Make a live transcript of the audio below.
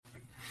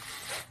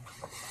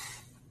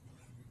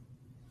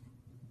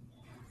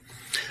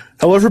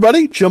Hello,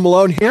 everybody. Jim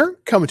Malone here,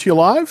 coming to you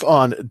live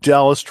on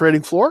Dallas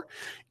Trading Floor.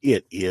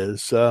 It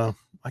is, I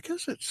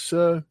guess it's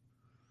a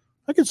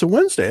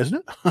Wednesday, isn't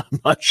it? I'm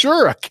not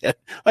sure.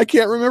 I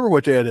can't remember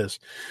what day it is.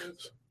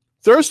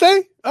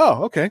 Thursday?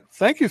 Oh, okay.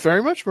 Thank you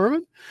very much,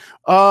 Mervin.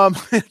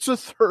 It's a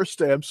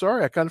Thursday. I'm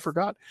sorry, I kind of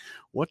forgot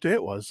what day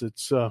it was.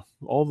 It's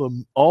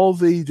all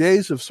the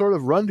days have sort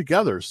of run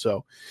together.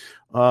 So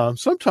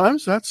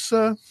sometimes that's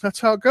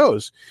how it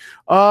goes.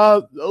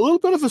 A little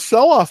bit of a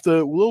sell-off,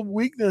 the little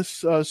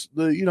weakness.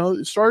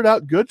 It started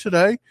out good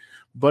today,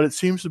 but it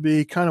seems to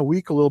be kind of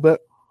weak a little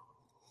bit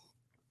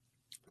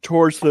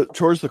towards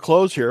the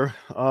close here.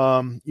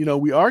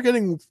 We are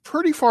getting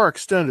pretty far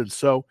extended,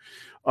 so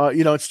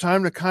it's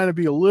time to kind of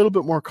be a little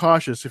bit more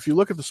cautious. If you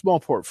look at the small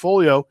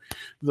portfolio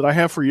that I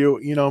have for you,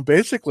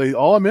 basically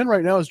all I'm in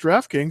right now is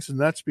DraftKings, and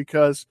that's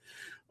because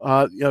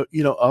of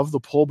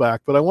the pullback.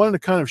 But I wanted to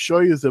kind of show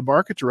you the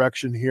market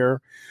direction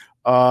here.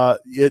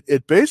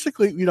 It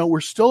basically,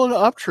 we're still in an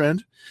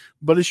uptrend,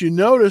 but as you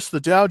notice,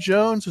 the Dow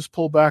Jones has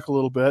pulled back a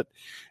little bit,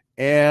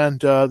 and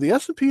the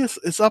S&P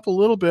is up a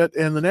little bit,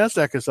 and the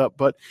NASDAQ is up,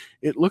 but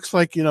it looks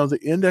like, the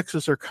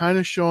indexes are kind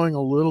of showing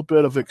a little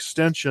bit of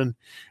extension,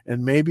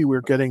 and maybe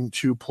we're getting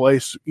to a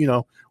place,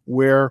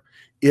 where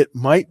it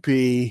might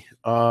be,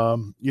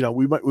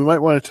 we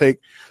might want to take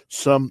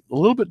a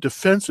little bit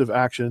defensive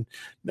action.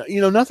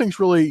 Nothing's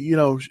really,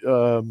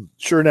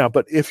 sure now,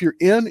 but if you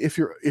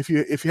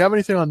have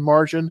anything on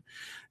margin,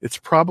 it's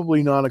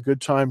probably a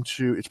good time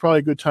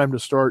to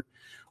start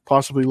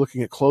possibly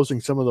looking at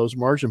closing some of those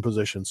margin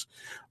positions,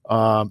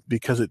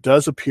 because it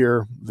does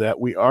appear that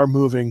we are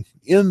moving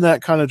in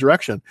that kind of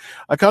direction.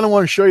 I kind of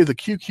want to show you the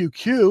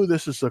QQQ.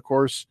 This is, of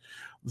course,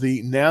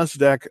 the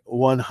NASDAQ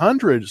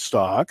 100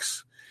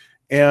 stocks.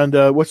 And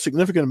what's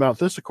significant about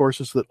this, of course,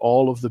 is that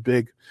all of the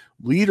big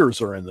leaders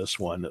are in this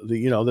one.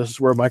 This is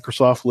where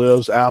Microsoft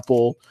lives,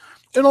 Apple,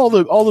 and all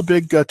the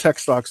big tech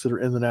stocks that are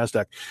in the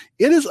NASDAQ.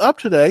 It is up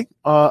today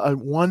at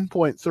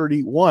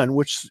 1.31,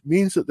 which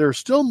means that there's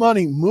still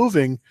money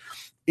moving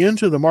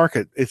into the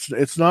market.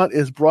 It's not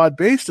as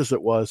broad-based as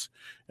it was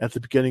at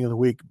the beginning of the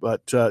week,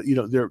 but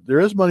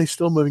there is money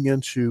still moving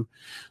into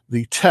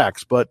the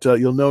techs. But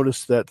you'll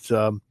notice that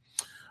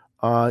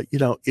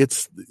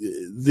it's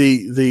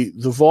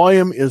the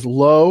volume is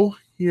low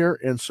here,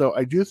 and so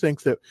I do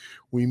think that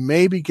we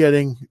may be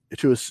getting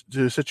to a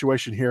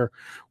situation here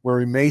where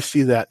we may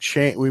see that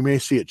change. We may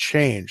see it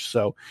change.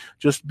 So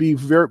just be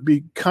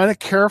kind of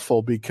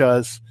careful,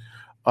 because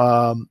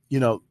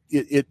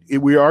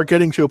we are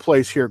getting to a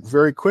place here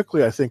very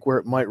quickly, I think, where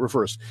it might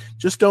reverse.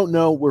 Just don't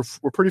know. We're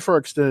pretty far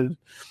extended.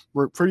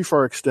 We're pretty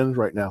far extended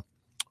right now.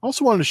 I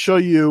also wanted to show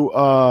you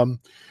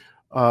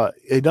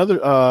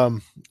another,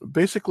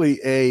 basically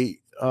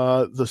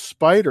the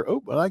spider.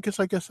 Oh, I guess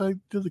I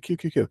did the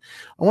QQQ.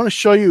 I want to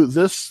show you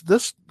this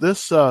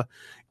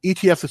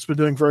ETF that's been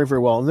doing very, very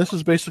well, and this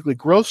is basically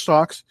growth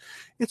stocks.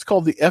 It's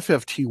called the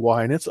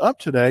FFTY, and it's up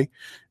today.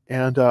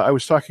 And I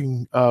was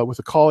talking with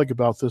a colleague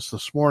about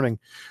this morning,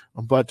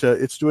 but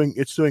it's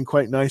doing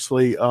quite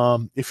nicely.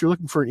 If you're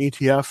looking for an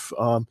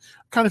ETF,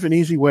 kind of an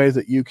easy way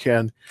that you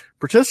can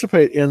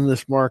participate in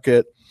this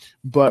market,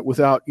 but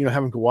without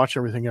having to watch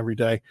everything every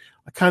day.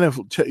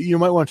 You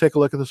might want to take a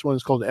look at this one.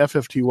 It's called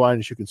FFTY, and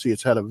as you can see,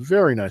 it's had a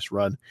very nice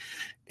run.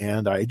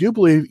 And I do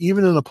believe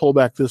even in a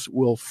pullback, this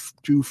will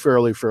do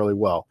fairly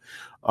well.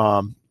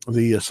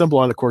 The symbol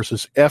on it, of course,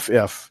 is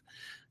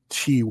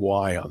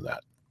FFTY on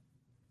that.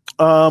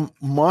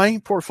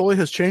 My portfolio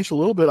has changed a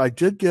little bit. I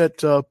did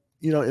get, in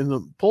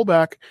the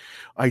pullback,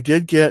 I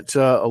did get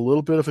a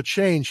little bit of a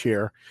change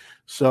here.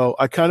 So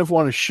I kind of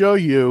want to show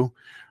you,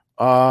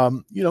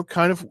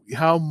 kind of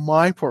how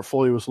my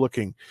portfolio is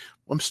looking.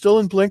 I'm still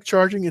in Blink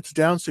Charging. It's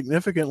down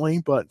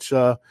significantly, but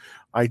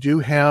I do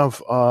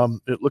have,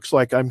 it looks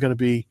like I'm going to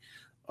be,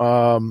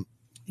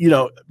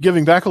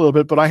 giving back a little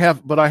bit, but I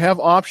have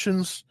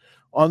options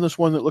on this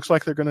one that looks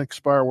like they're going to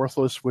expire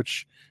worthless,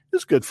 which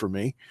is good for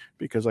me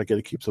because I get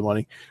to keep the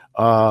money.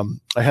 I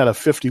had a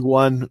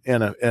 51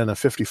 and a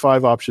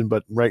 55 option,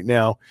 but right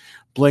now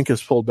Blink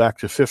has pulled back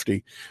to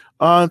 50.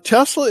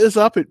 Tesla is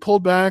up. It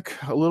pulled back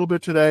a little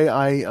bit today.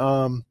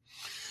 I'm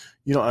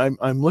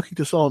looking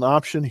to sell an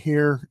option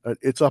here.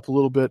 It's up a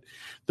little bit.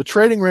 The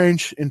trading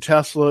range in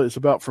Tesla is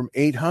about from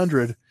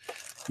 800,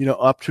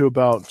 up to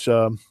about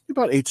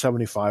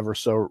 875 or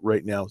so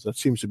right now. That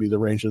seems to be the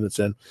range that it's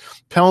in.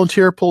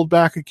 Palantir pulled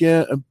back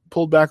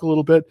a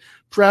little bit.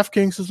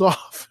 DraftKings is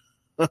off.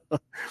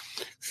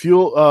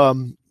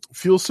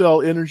 Fuel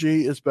Cell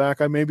Energy is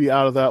back. I may be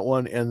out of that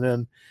one, and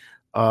then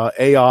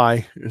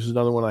AI is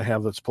another one I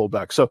have that's pulled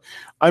back. So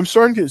I'm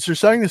starting to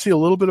see a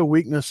little bit of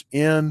weakness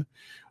in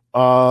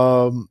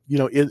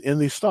in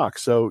these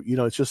stocks. So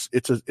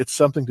it's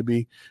something to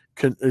be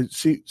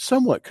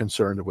somewhat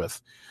concerned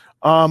with.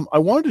 I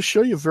wanted to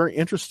show you a very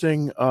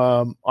interesting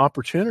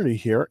opportunity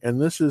here, and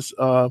this is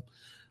the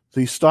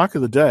stock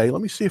of the day.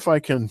 Let me see if I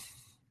can.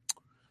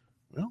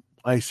 Well,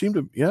 I seem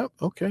to. Yeah.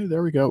 Okay.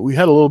 There we go. We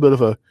had a little bit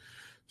of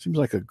seems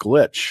like a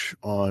glitch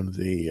on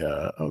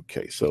the.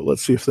 Okay. So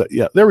let's see if that.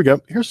 Yeah. There we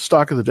go. Here's the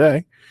stock of the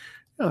day.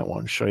 And I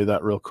want to show you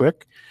that real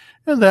quick.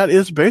 And that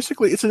is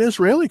basically, it's an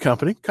Israeli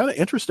company, kind of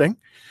interesting.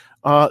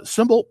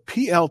 Symbol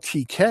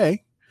PLTK.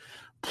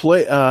 It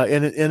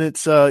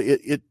is an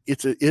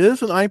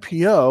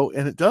IPO,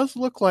 and it does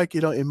look like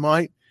it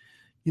might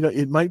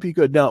be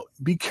good. Now,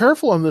 be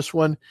careful on this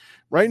one.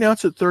 Right now,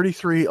 it's at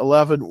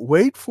 33.11.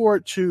 Wait for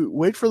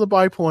the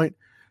buy point,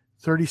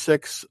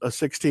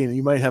 36.16, and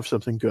you might have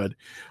something good.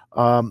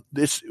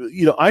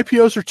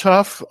 IPOs are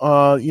tough.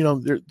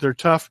 They're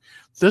tough.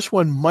 This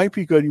one might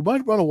be good. You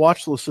might want to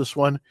watch this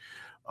one,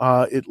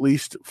 at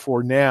least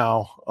for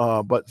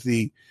now. But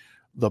the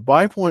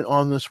buy point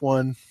on this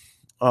one,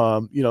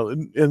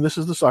 and this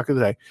is the stock of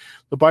the day.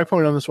 The buy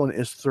point on this one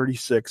is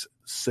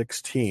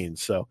 36.16.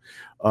 So,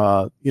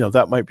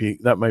 that might be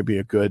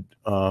a good,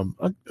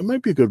 it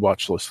might be a good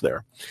watch list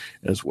there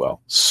as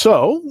well.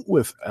 So,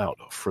 without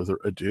further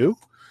ado,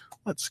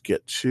 let's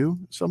get to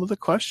some of the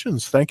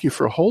questions. Thank you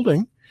for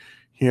holding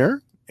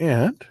here.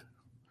 And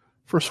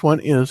first one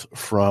is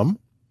from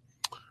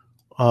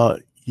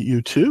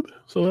YouTube.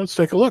 So let's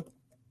take a look.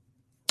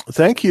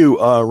 Thank you,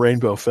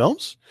 Rainbow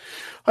Films.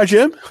 Hi,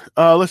 Jim.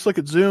 Let's look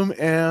at Zoom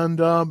and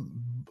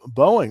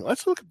Boeing.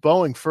 Let's look at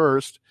Boeing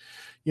first.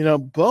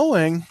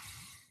 Boeing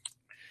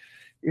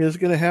is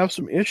going to have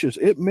some issues.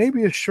 It may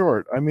be a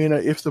short. I mean,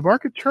 if the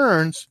market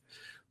turns,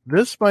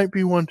 this might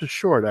be one to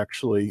short,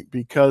 actually,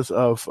 because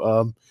of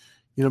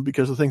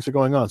things that are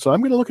going on. So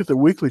I'm going to look at the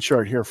weekly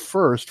chart here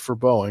first for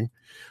Boeing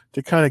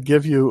to kind of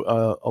give you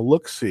a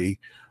look-see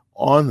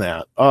on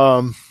that.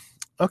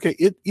 Okay,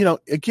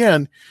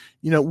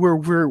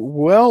 we're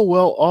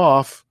well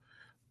off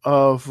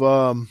of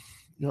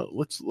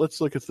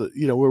let's look at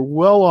we're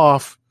well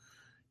off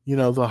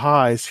the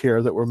highs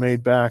here that were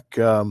made back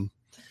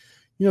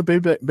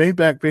made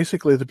back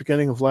basically at the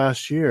beginning of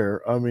last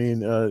year. I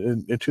mean,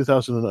 in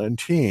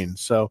 2019.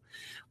 So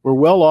we're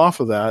well off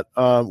of that.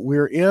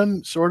 We're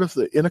in sort of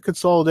in a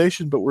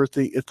consolidation, but we're at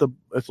the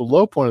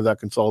low point of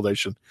that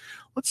consolidation.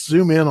 Let's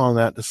zoom in on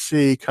that to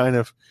see kind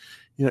of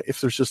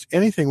if there's just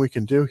anything we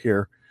can do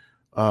here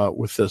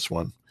with this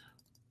one.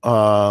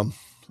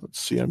 Let's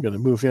see. I'm going to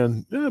move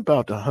in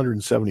about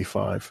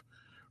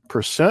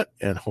 175%,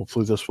 and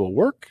hopefully this will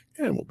work,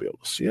 and we'll be able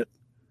to see it.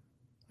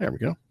 There we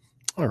go.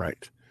 All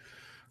right.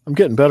 I'm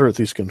getting better at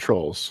these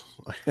controls.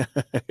 I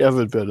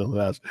haven't been in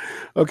that.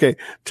 Okay,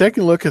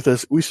 taking a look at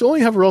this. We still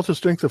only have a relative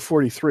strength of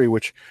 43,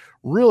 which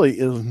really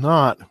is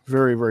not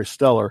very, very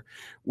stellar.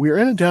 We're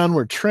in a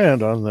downward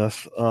trend on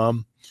this,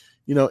 and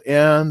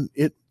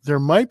there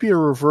might be a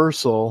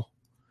reversal.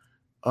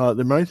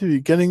 There might be the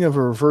beginning of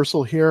a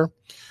reversal here,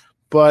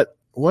 but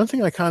one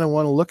thing I kind of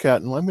want to look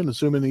at, and I'm going to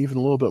zoom in even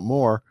a little bit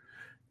more,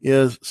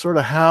 is sort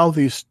of how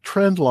these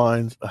trend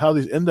lines, how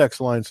these index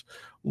lines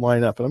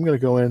line up. And I'm going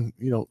to go in,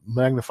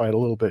 magnify it a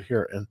little bit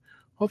here, and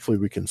hopefully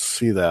we can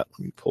see that. Let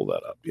me pull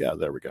that up. Yeah,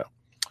 there we go.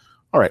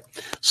 All right.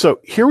 So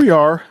here we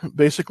are.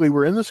 Basically,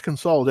 we're in this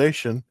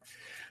consolidation.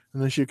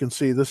 And as you can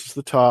see, this is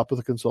the top of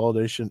the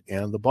consolidation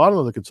and the bottom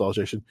of the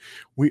consolidation.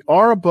 We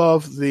are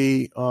above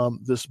the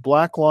this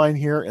black line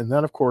here, and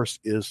that, of course,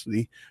 is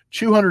the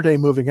 200-day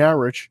moving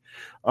average.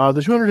 The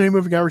 200-day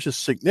moving average is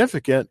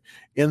significant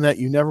in that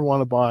you never want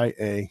to buy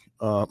a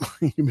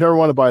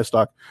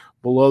stock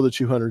below the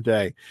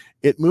 200-day.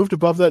 It moved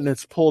above that and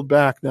it's pulled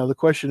back. Now the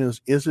question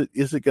is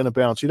it going to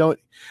bounce?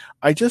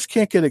 I just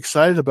can't get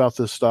excited about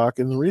this stock,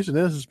 and the reason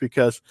is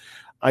because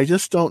I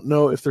just don't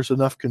know if there's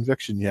enough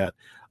conviction yet.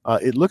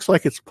 It looks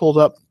like it's pulled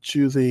up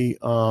to the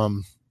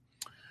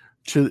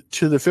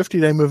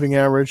 50-day moving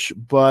average,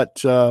 but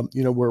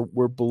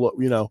we're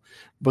below.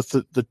 But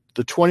the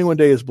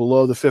 21-day is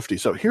below the 50.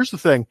 So here's the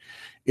thing: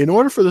 in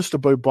order for this to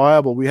be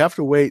viable, we have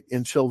to wait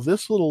until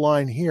this little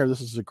line here. This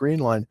is the green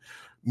line,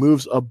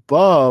 moves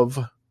above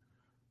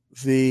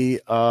the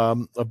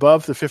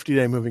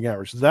 50-day moving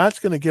average. That's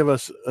going to give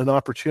us an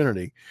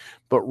opportunity.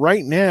 But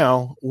right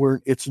now,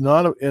 it's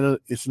not in a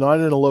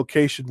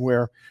location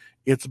where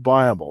it's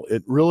viable.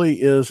 It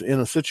really is in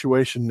a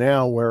situation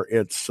now where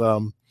it's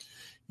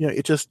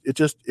it just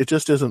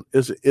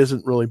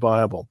isn't really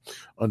viable,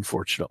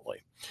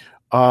 unfortunately.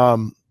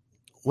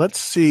 Let's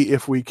see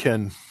if we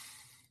can.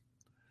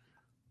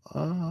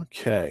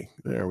 Okay,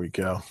 there we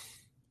go.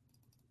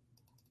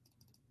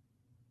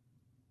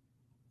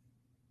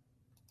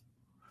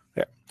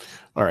 Yeah.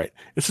 All right.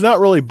 It's not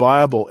really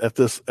viable at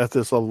this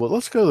level. But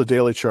let's go to the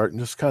daily chart and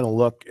just kind of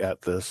look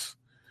at this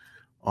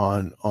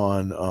on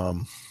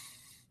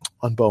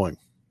Boeing.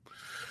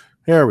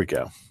 There we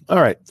go.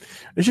 All right.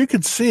 As you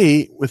can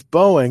see with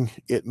Boeing,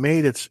 it's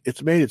made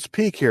its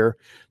peak here.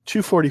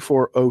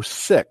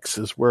 244.06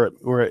 is where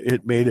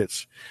it made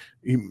its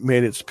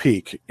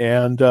peak,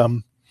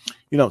 and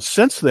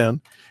since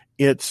then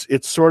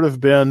it's sort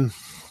of been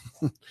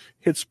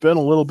it's been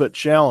a little bit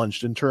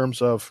challenged in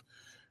terms of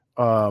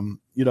in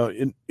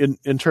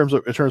terms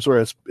of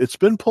where it's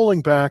been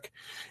pulling back.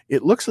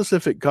 It looks as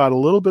if it got a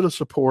little bit of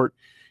support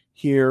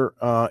here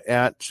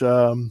at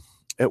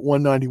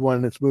 191,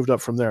 and it's moved up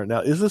from there.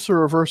 Now, is this a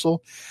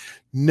reversal?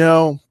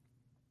 No.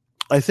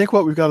 I think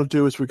what we've got to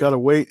do is we've got to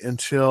wait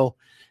until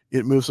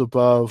it moves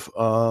above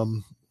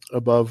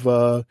above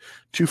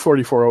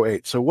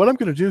 244.08. So what I'm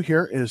going to do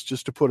here is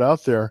just to put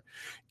out there,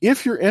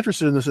 if you're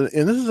interested in this, and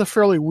this is a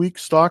fairly weak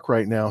stock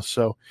right now,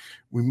 so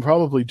we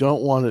probably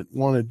don't want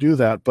to do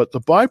that. But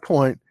the buy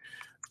point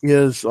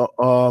is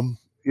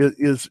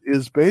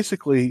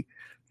basically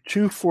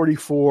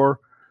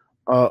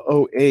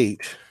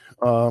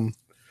 244.08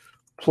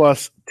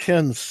 plus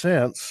 10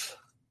 cents,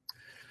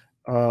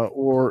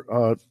 or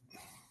let's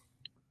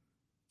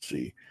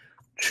see,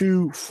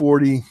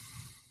 240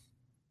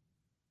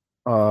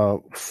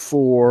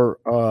 for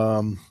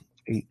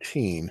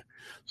 18.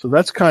 So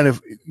that's kind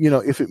of,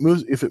 if it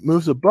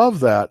moves above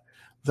that,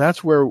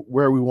 that's where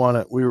we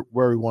want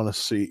to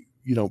see,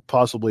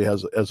 possibly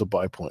as a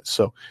buy point.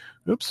 So,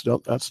 oops,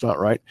 no, that's not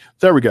right.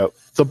 There we go.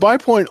 The buy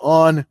point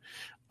on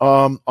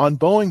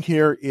Boeing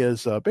here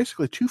is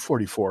basically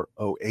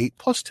 244.08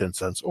 plus 10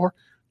 cents, or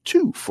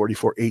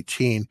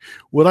 244.18.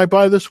 Would I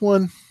buy this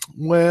one?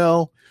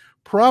 Well,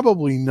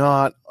 probably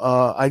not.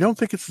 I don't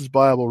think it's as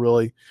viable,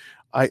 really.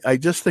 I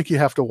just think you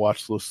have to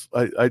watch this.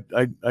 I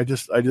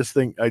just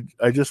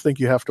think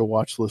you have to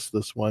watch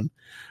this one.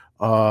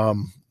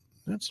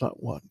 That's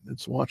not what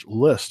it's watch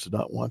list,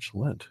 not watch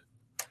lint.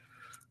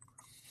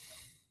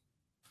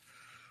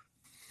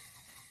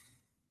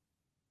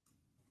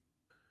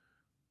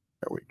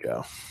 There we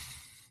go.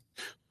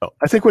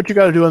 I think what you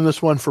got to do on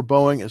this one for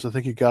Boeing is I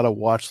think you got to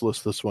watch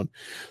list this one.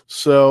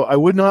 So I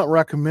would not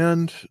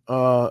recommend.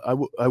 I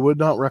would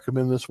not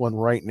recommend this one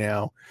right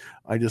now.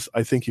 I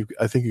think you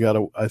got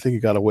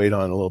to wait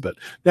on it a little bit.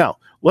 Now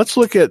let's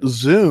look at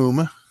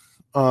Zoom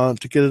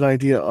to get an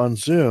idea on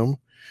Zoom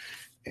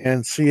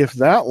and see if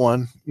that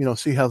one,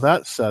 see how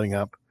that's setting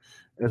up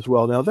as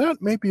well. Now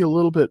that may be a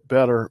little bit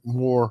better,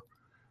 more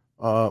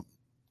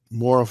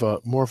of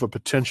a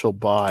potential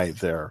buy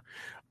there.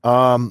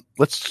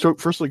 Let's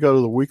firstly go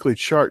to the weekly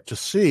chart to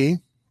see.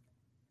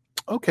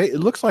 Okay, it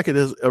looks like it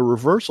is a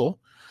reversal.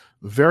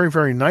 Very,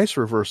 very nice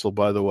reversal,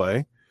 by the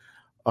way.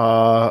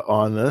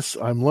 On this,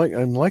 I'm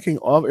liking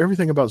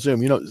everything about Zoom.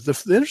 The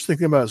interesting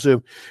thing about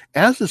Zoom,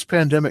 as this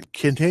pandemic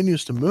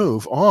continues to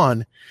move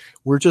on,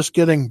 we're just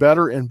getting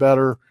better and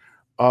better.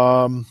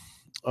 We're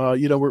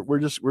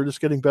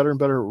just getting better and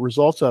better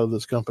results out of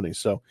this company.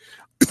 So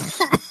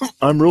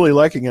I'm really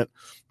liking it.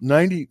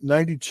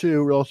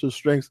 92 relative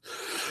strength.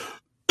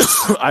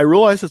 I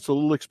realize it's a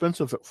little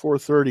expensive at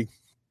 430,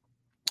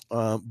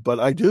 but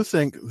I do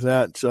think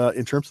that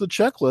in terms of the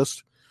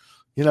checklist,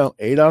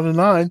 8 out of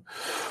 9.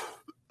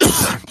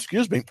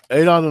 Excuse me,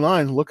 8 out of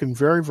 9, looking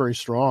very, very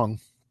strong.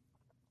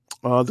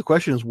 The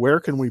question is, where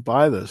can we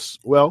buy this?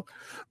 Well,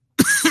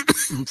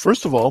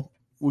 first of all,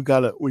 we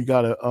gotta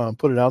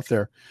put it out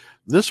there.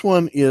 This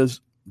one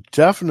is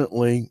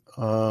definitely,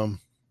 definitely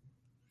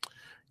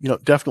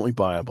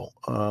buyable.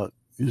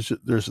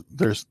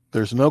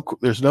 There's no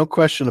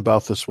question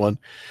about this one.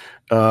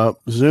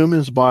 Zoom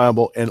is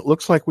buyable, and it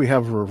looks like we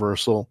have a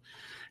reversal.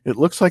 It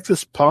looks like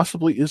this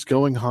possibly is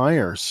going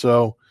higher.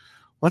 So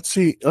let's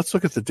see. Let's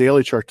look at the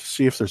daily chart to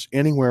see if there's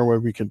anywhere where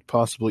we can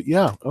possibly.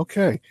 Yeah.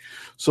 Okay.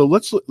 So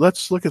let's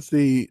look at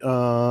the.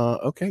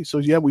 Okay. So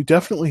yeah, we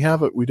definitely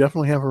have it. We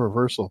definitely have a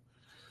reversal.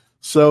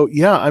 So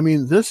yeah, I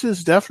mean, this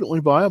is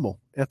definitely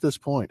viable at this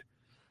point.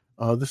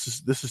 This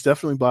is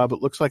definitely viable.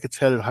 It looks like it's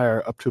headed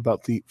higher up to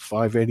about the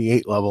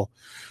 588 level.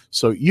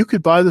 So you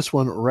could buy this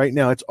one right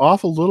now. It's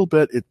off a little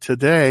bit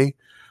today.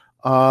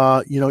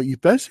 You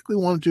basically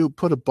want to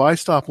put a buy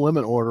stop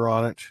limit order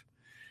on it.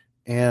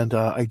 And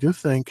I do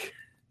think,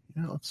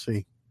 let's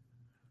see.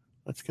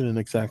 Let's get an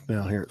exact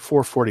now here at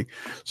 440.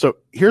 So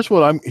here's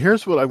what I'm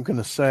going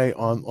to say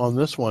on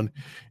this one.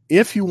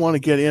 If you want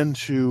to get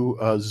into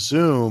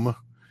Zoom,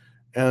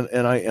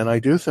 and I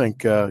do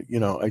think I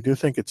do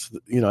think it's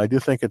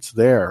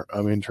there.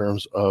 I mean, in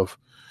terms of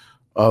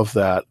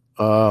that,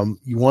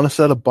 you want to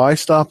set a buy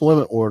stop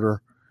limit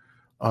order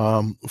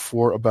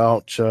for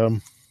about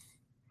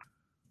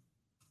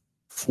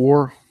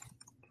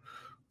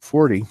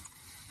 440.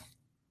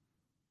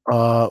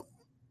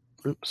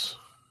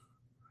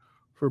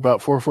 For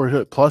about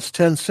 440 plus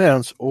 10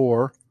 cents,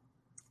 or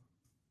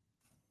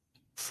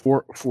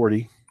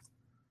 440.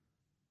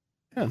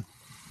 There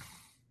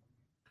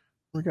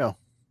we go.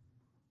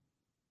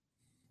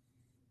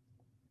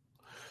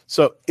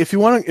 So if you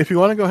want to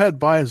go ahead and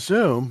buy a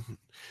Zoom,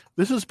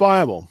 this is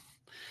buyable,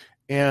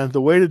 and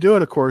the way to do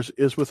it, of course,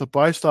 is with a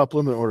buy stop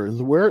limit order.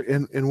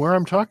 And where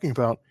I'm talking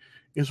about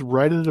is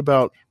right at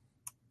about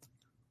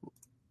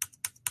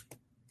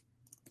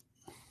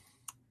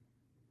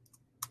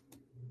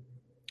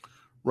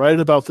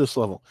this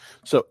level.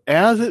 So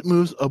as it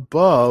moves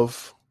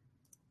above.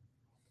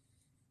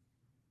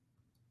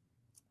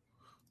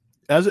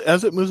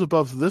 As it moves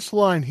above this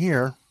line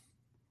here,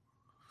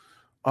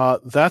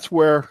 that's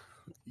where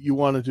you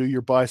want to do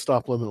your buy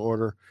stop limit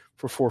order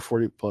for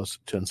 440 plus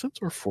 10 cents,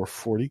 or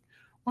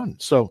 441.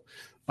 So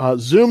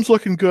Zoom's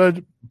looking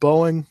good.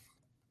 Boeing,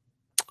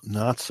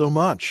 not so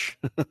much.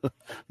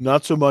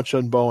 Not so much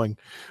on Boeing,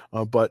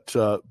 but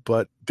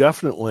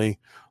definitely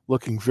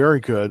looking very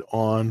good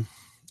on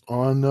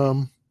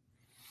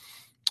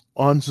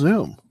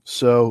Zoom.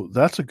 So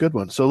that's a good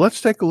one. So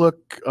let's take a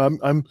look.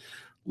 I'm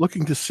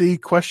looking to see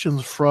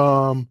questions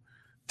from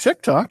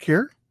TikTok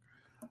here.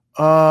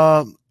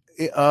 HITIF,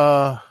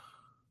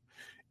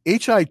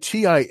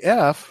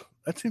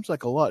 that seems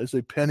like a lot, is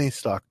a penny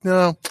stock.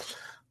 No,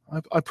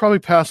 I'd probably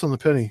pass on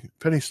the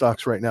penny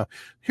stocks right now.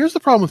 Here's the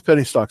problem with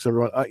penny stocks,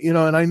 everyone.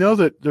 And I know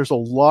that there's a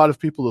lot of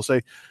people that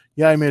say,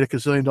 yeah, I made $1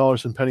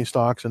 gazillion in penny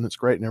stocks and it's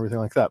great and everything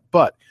like that.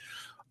 But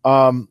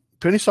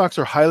penny stocks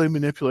are highly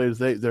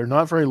manipulated. They're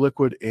not very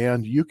liquid,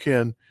 and you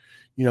can,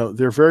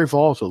 they're very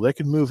volatile. They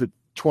can move at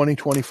 20,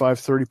 25,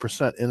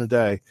 30% in a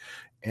day,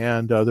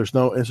 and there's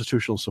no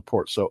institutional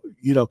support. So,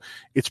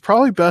 it's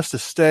probably best to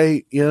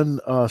stay in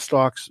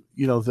stocks,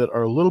 that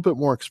are a little bit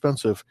more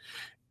expensive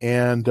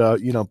and,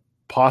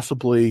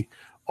 possibly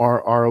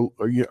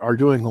are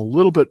doing a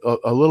little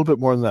bit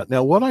more than that.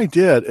 Now, what I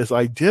did is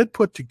I did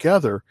put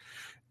together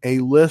a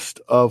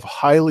list of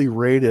highly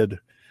rated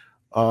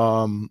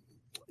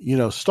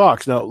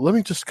stocks. Now, let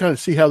me just kind of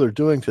see how they're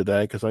doing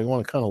today, because I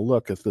want to kind of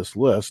look at this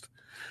list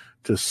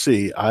to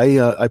see.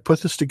 I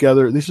put this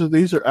together.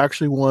 These are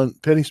actually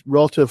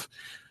relative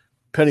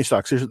penny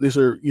stocks. These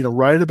are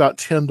right at about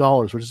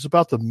 $10, which is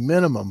about the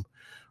minimum,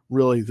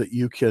 really, that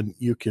you can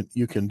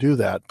do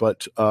that.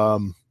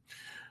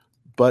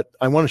 But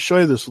I want to show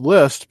you this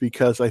list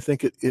because I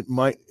think it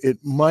might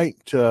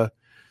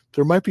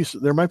there might be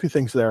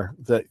things there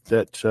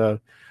that are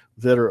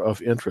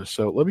of interest.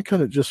 So let me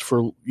kind of just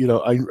I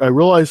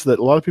realize that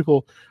a lot of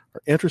people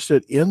are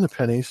interested in the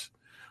pennies,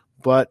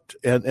 but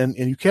and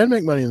you can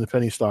make money in the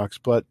penny stocks,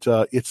 but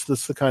it's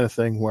the kind of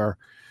thing where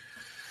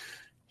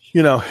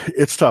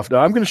it's tough. Now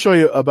I'm going to show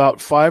you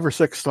about 5 or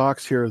 6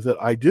 stocks here that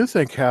I do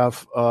think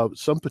have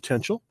some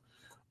potential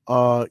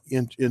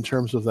in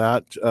terms of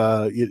that,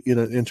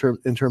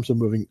 in terms of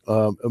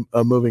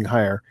moving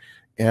higher.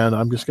 And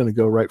I'm just going to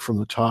go right from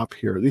the top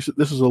here. This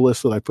is a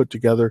list that I put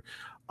together.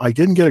 I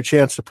didn't get a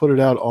chance to put it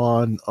out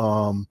on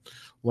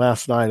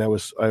last night. I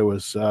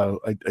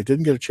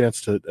didn't get a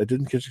chance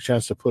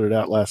to put it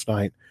out last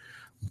night.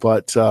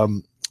 But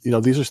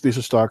these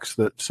are stocks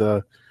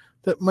that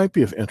might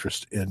be of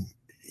interest in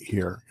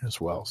here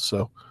as well.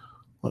 So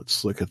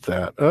let's look at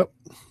that. Oh,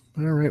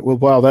 all right. Well,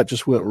 wow, that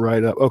just went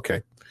right up.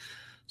 Okay.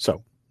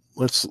 So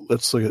let's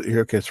look at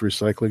here. Okay, it's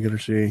recycling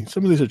energy.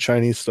 Some of these are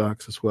Chinese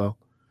stocks as well.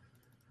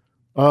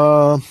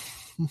 Yeah,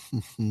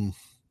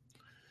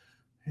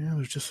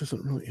 there just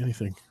isn't really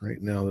anything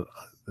right now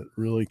that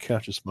really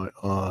catches my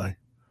eye.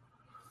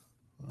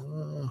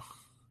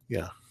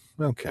 Yeah,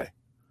 okay.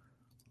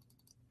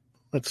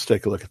 Let's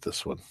take a look at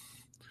this one.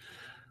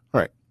 All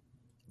right,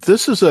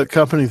 this is a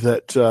company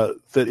that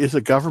is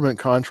a government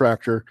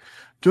contractor,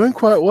 doing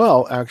quite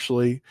well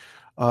actually.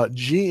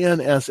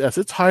 GNSS,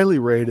 it's highly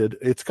rated.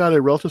 It's got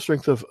a relative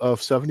strength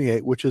of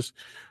 78, which is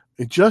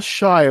just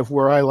shy of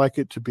where I like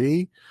it to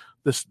be.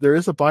 There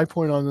is a buy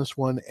point on this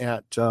one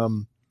at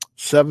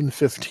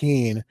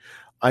 715.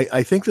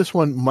 I think this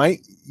one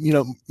might,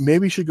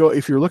 maybe should go,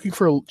 if you're looking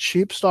for a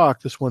cheap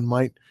stock, this one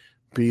might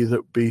be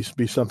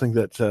something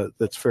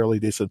that's fairly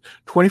decent.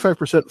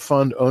 25%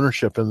 fund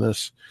ownership in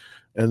this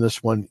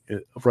one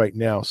right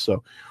now.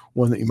 So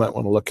one that you might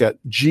want to look at,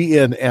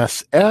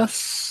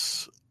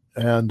 GNSS,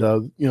 and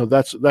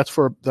that's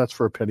for a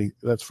penny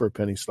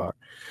stock.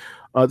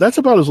 That's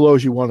about as low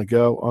as you want to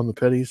go on the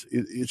pennies.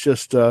 It's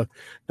just now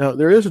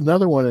there is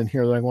another one in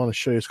here that I want to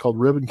show you. It's called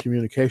Ribbon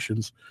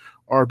Communications,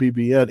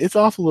 RBBN. It's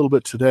off a little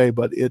bit today,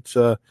 but it's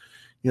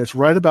it's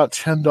right about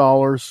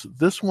 $10.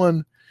 This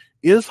one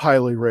is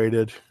highly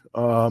rated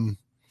and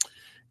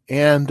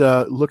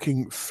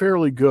looking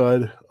fairly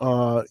good.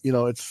 I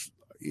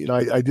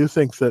do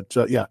think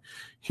that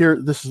here,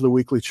 this is the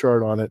weekly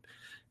chart on it.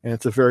 And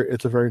it's a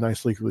very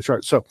nice weekly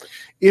chart. So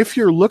if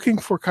you're looking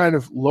for kind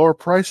of lower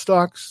price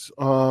stocks,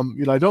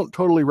 I don't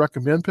totally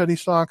recommend penny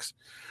stocks.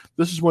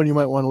 This is one you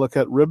might want to look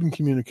at: Ribbon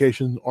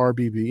Communications,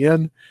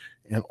 RBBN,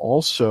 and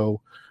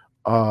also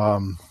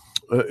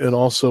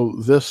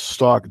this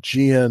stock,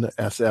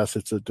 GNSS.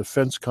 It's a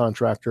defense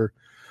contractor.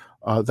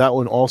 That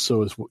one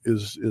also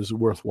is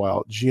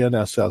worthwhile.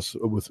 GNSS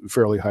with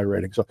fairly high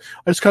rating. So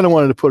I just kind of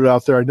wanted to put it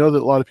out there. I know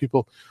that a lot of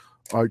people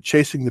are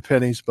chasing the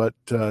pennies, but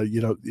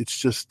it's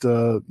just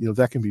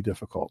that can be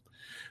difficult.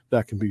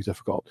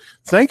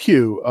 Thank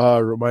you,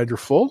 Reminder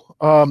Full.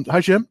 Hi,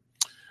 Jim.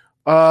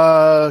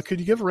 Could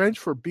you give a range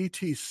for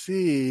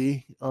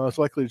BTC? It's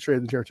likely to trade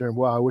in the near term.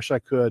 Wow, I wish I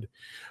could.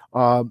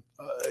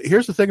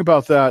 Here's the thing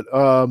about that.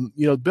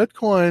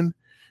 Bitcoin.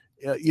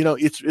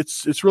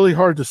 It's really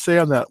hard to say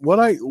on that.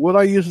 What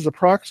I use as a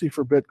proxy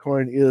for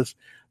Bitcoin is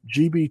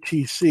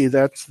GBTC.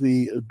 That's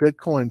the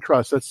Bitcoin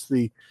Trust. That's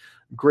the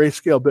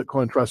Grayscale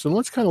Bitcoin Trust. And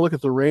let's kind of look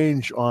at the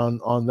range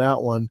on that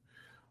one.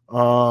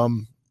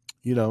 And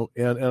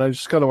I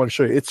just kind of want to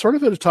show you, it's sort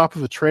of at the top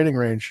of the trading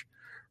range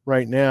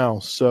right now.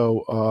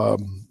 So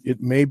it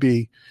may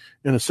be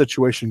in a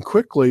situation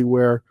quickly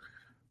where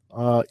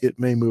it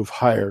may move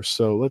higher.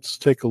 So let's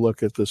take a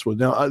look at this one.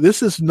 Now,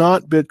 this is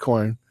not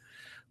Bitcoin.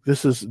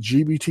 This is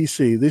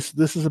GBTC.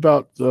 This is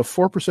about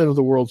 4% of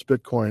the world's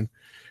Bitcoin.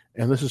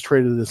 and this is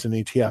traded as an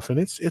ETF, and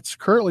it's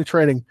currently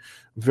trading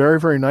very,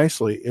 very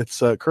nicely. It's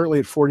currently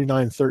at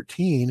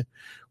 49.13,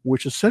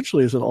 which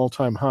essentially is an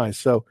all-time high.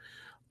 So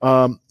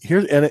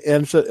here's and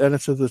it's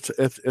at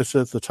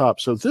the top.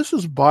 So this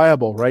is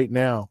buyable right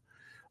now.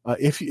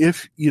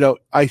 If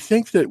I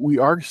think that we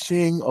are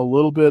seeing a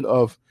little bit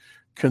of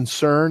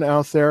concern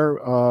out there.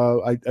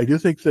 I do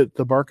think that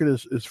the market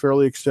is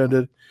fairly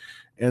extended,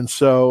 and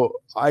so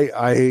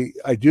I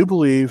do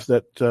believe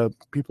that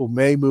people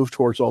may move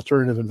towards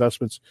alternative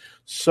investments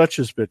such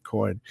as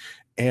Bitcoin,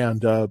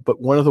 and but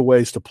one of the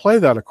ways to play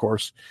that, of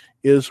course,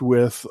 is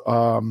with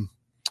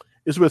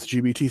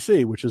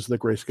GBTC, which is the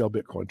Grayscale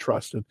Bitcoin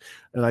Trust,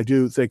 and I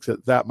do think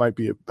that might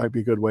be a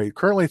good way.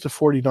 Currently, it's a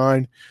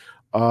 49.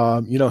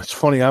 It's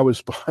funny. I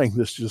was buying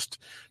this just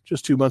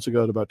 2 months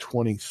ago at about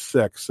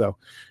 26. So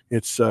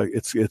it's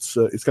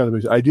kind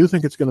of. I do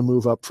think it's going to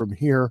move up from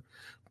here,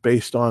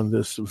 based on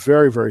this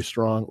very, very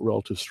strong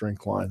relative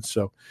strength line.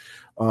 So,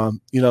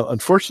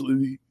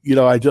 unfortunately,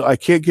 I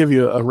can't give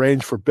you a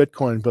range for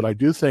Bitcoin, but I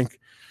do think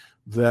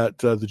that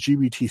the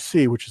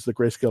GBTC, which is the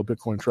Grayscale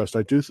Bitcoin Trust,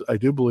 I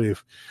do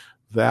believe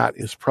that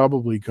is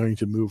probably going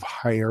to move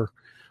higher,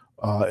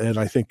 and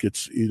I think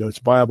it's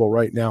viable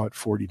right now at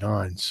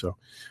 49. So.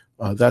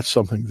 That's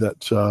something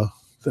that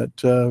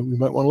we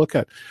might want to look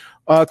at.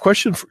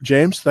 Question for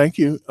James. Thank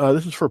you.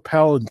 This is for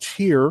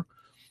Palantir,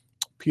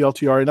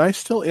 PLTR, and I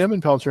still am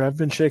in Palantir. I've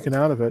been shaken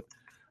out of it.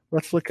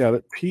 Let's look at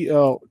it.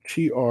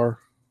 PLTR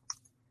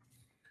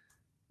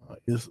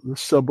is the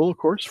symbol, of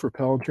course, for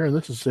Palantir, and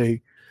this is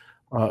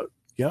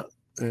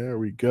there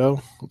we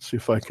go. Let's see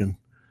if I can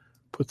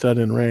put that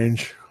in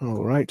range.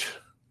 All right.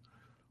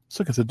 Let's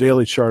look at the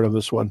daily chart of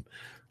this one.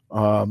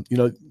 There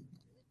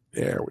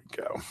we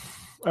go.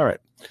 All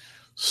right.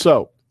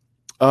 So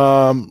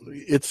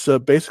it's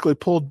basically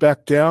pulled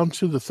back down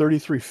to the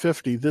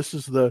 3350. This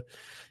is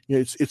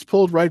it's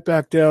pulled right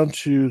back down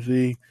to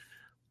the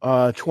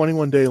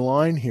 21-day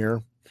line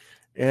here,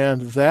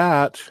 and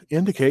that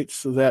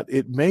indicates that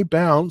it may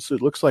bounce.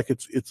 It looks like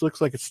it's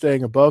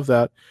staying above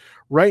that.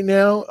 Right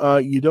now,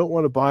 you don't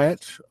want to buy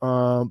it,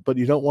 but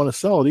you don't want to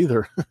sell it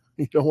either.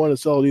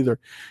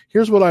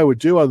 Here's what I would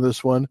do on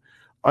this one.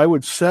 I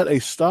would set a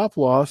stop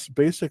loss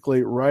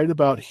basically right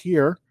about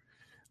here.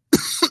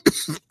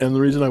 And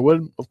the reason I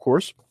would, of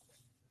course,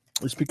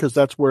 is because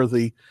that's where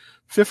the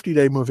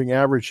 50-day moving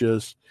average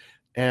is.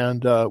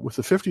 And with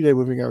the 50-day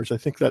moving average, I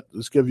think that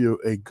does give you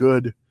a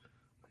good,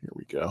 here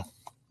we go.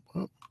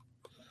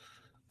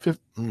 I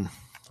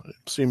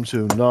seem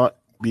to not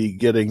be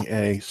getting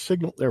a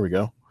signal. There we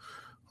go.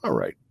 All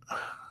right.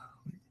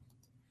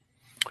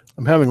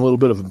 I'm having a little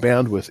bit of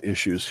bandwidth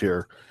issues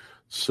here.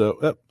 So,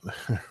 there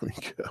we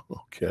go.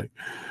 Okay.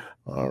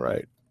 All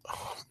right.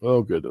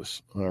 Oh,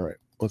 goodness. All right.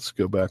 Let's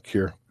go back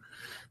here.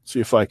 See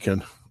if I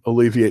can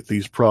alleviate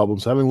these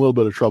problems. I'm having a little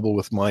bit of trouble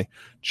with my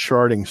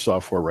charting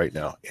software right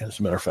now. As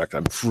a matter of fact,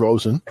 I'm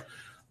frozen.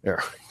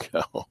 There we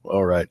go.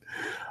 All right.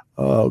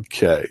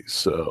 Okay.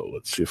 So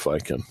let's see if I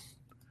can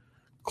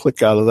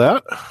click out of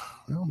that.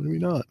 Well, maybe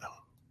not.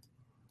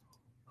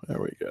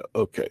 There we go.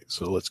 Okay.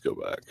 So let's go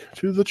back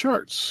to the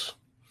charts.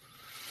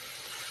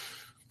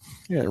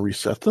 Yeah,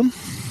 reset them.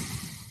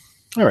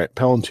 All right.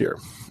 Palantir.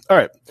 All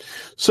right.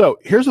 So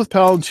here's with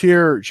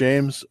Palantir,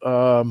 James.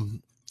 I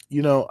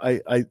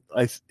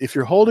if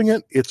you're holding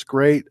it, it's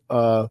great.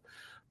 But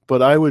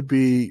I would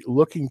be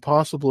looking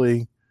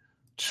possibly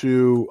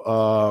to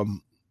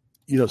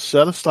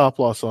set a stop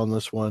loss on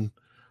this one.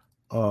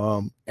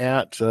 Let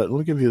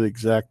me give you the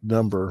exact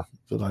number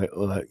that I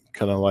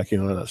kind of like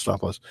on that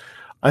stop loss.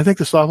 I think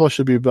the stop loss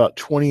should be about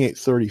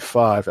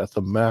 28.35 at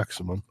the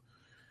maximum.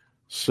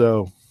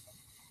 So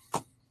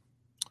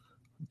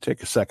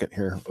take a second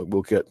here, but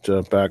we'll get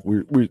back.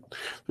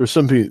 There's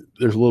a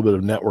little bit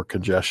of network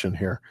congestion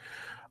here.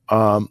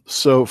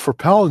 So for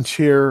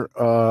Palantir,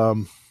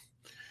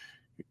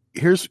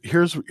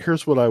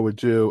 here's what I would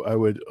do. I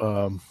would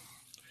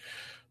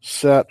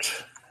set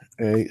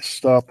a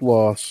stop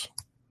loss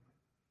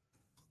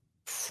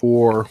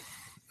for,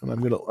 and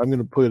I'm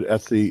gonna put it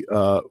at the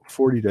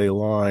 40-day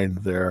line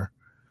there.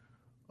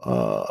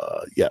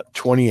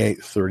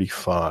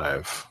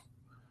 28.35.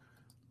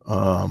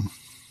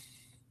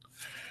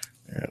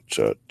 At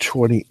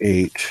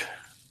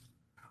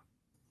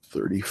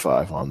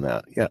 28.35 on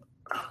that. Yeah.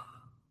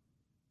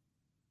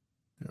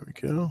 There we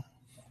go.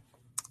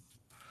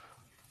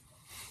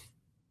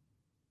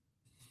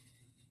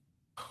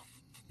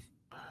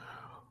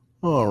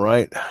 All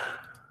right.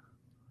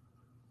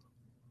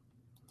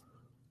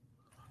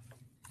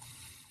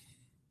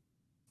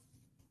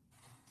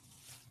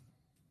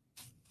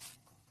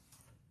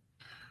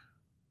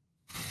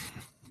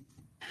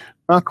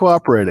 Not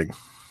cooperating.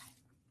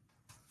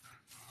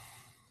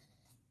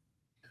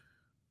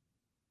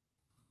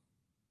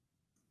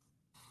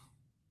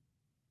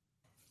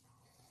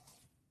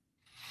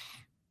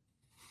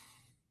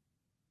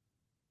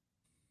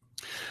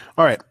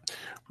 All right.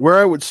 Where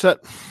I would set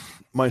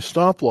my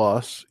stop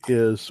loss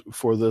is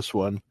for this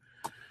one.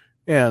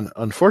 And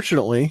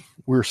unfortunately,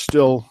 we're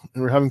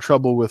having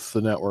trouble with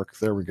the network.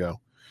 There we go.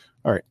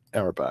 All right,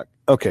 now we're back.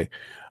 Okay,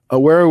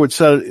 where I would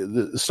set it,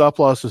 the stop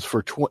loss is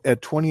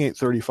at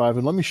 28.35,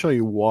 and let me show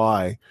you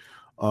why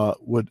I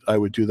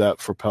would do that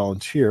for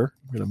Palantir.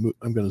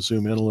 I'm gonna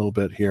zoom in a little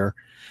bit here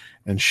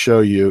and show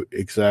you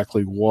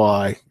exactly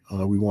why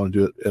we want to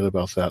do it at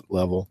about that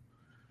level.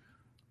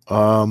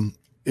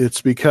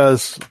 It's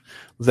because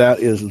that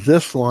is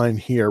this line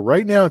here.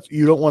 Right now,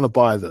 you don't want to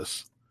buy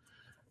this.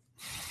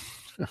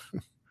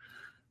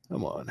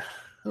 Come on.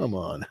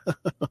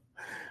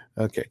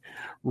 Okay,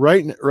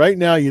 right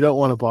now you don't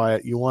want to buy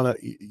it. You want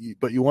to,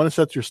 but you want to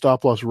set your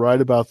stop loss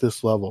right about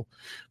this level,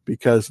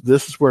 because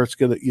this is where it's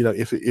going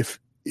to,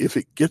 if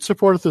it gets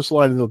support at this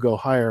line, it'll go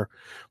higher.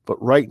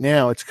 But right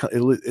now it's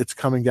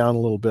coming down a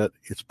little bit.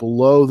 It's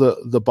below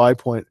the buy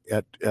point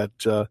at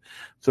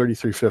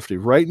 33.50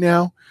 right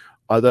now.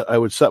 I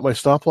would set my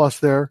stop loss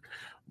there,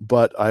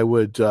 but I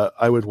would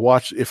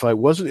watch. If I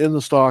wasn't in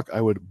the stock,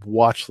 I would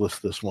watch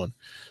this one.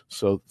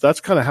 So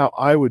that's kind of how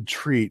I would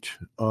treat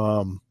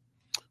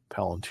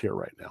Palantir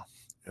right now.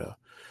 Yeah.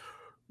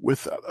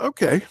 With that,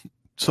 okay.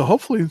 So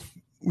hopefully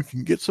we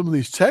can get some of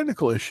these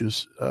technical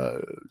issues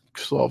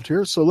solved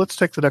here. So let's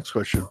take the next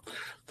question.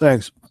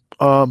 Thanks.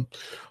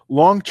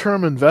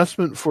 Long-term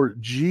investment for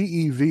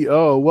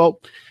GEVO. Well,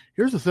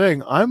 here's the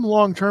thing. I'm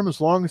long-term as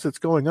long as it's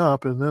going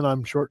up, and then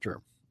I'm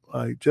short-term.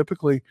 I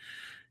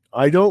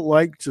don't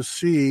like to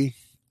see,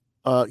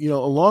 a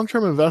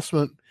long-term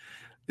investment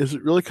is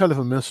really kind of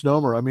a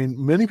misnomer. I mean,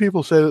 many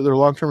people say that they're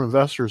long-term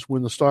investors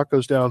when the stock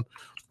goes down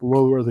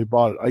below where they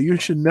bought it. You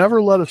should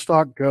never let a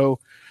stock go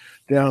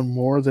down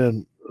more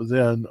than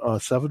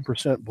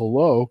 7%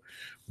 below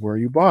where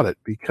you bought it,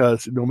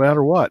 because no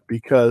matter what,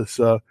 because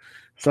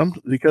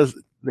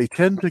they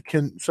tend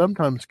to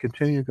sometimes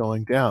continue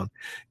going down.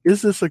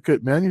 Is this a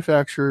good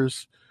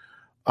manufacturer's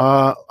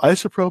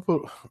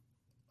isopropyl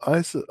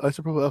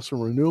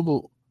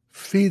renewable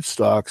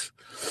feedstocks?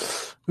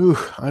 Ooh,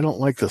 I don't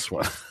like this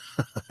one.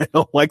 I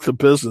don't like the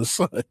business.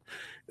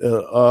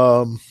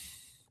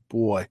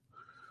 Boy,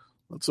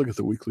 let's look at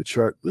the weekly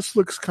chart. This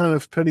looks kind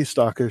of penny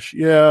stockish.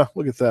 Yeah,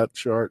 look at that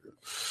chart.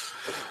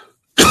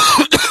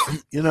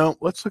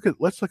 Let's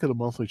look at a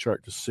monthly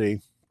chart to see.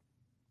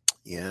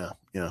 Yeah.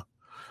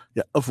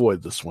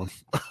 Avoid this one.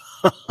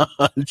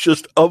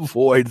 Just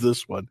avoid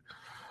this one.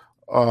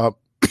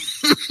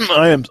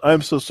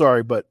 I'm so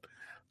sorry, but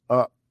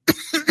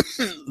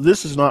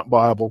this is not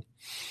viable.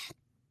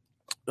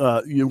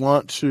 You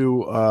want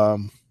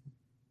to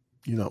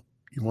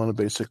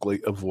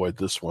basically avoid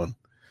this one.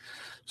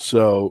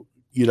 So,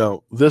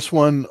 this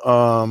one,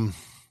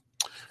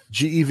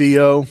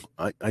 GEVO,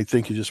 I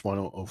think you just want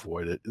to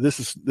avoid it. This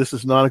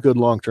is not a good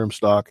long-term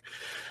stock.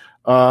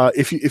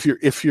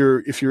 If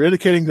you're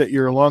indicating that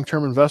you're a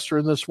long-term investor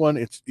in this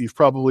one, you've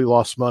probably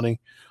lost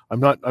money. I'm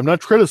not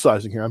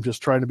criticizing here. I'm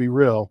just trying to be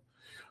real.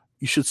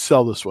 You should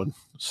sell this one.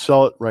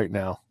 Sell it right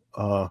now.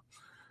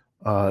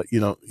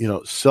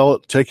 Sell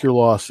it, take your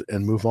loss,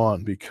 and move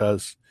on,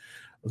 because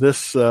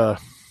this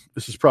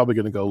is probably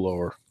going to go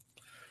lower.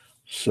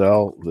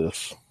 Sell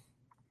this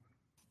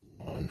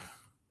one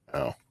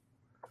now.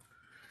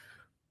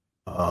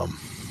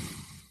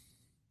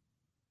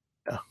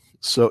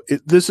 So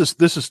this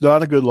is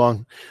not a good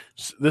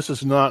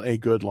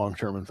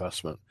long-term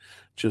investment.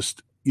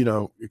 Just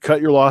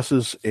cut your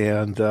losses,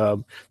 and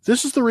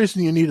this is the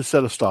reason you need to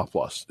set a stop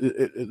loss.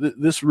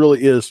 This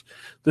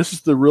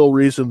is the real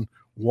reason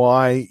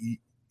why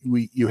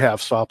you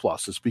have stop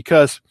losses,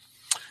 because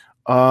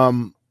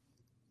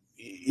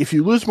if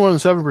you lose more than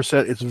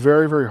 7%, it's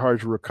very, very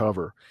hard to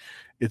recover.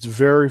 It's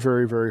very,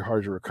 very, very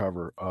hard to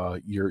recover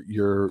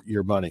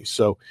your money.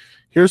 So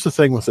here's the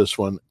thing with this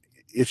one.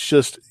 It's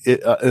just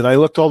and I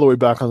looked all the way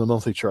back on the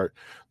monthly chart.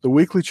 The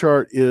weekly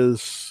chart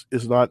is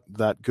not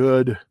that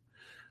good.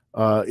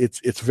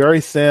 It's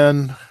very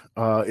thin.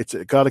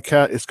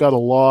 It's got a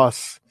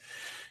loss.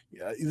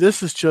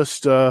 This is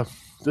just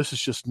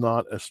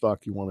not a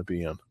stock you want to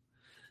be in.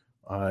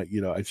 I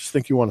just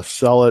think you want to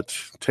sell it,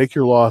 take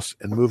your loss,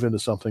 and move into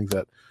something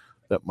that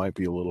might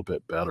be a little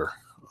bit better.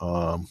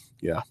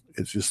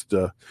 It's just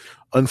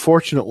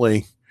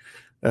unfortunately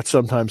that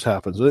sometimes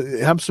happens. It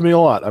happens to me a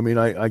lot. I mean,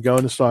 I go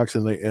into stocks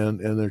and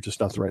they're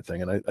just not the right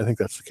thing, and I think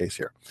that's the case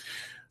here.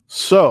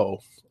 So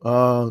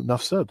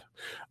enough said.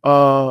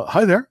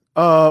 Hi there.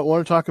 I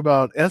want to talk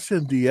about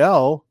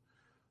SNDL.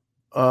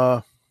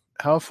 How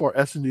far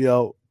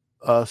SNDL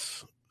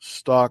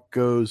stock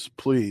goes,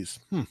 please.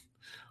 I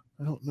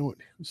don't know what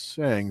he was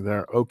saying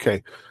there.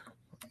 Okay.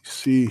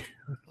 See,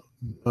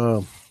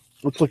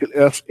 let's look at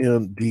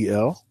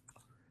SNDL.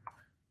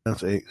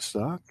 That's a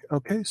stock.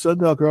 Okay,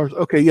 Sundial Growers.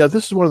 Okay, yeah,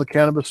 this is one of the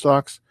cannabis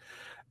stocks,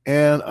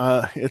 and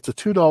it's a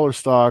 $2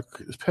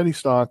 stock. It's penny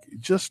stock,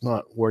 just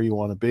not where you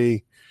want to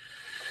be.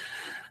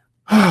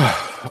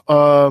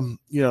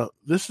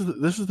 This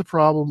is the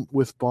problem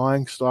with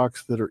buying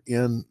stocks that are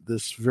in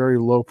this very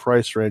low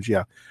price range.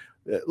 Yeah,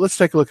 let's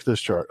take a look at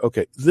this chart.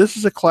 Okay, this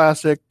is a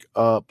classic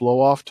blow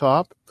off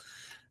top,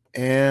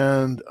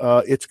 and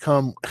it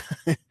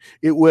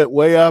went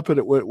way up and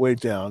it went way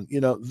down.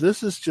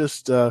 This is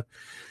just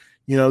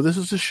This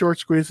is a short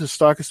squeeze. The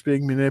stock is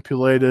being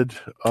manipulated.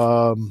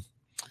 I'm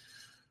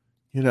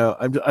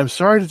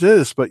sorry to do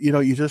this, but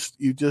you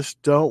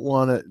just don't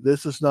want to.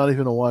 This is not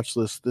even a watch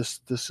list. This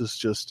is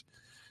just,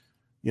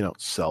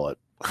 sell it,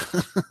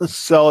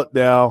 sell it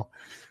now.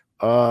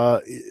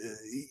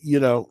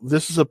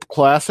 This is a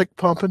classic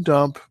pump and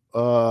dump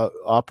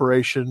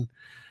operation,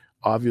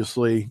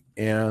 obviously,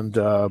 and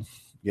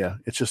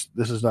this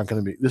is not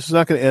going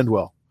to end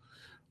well.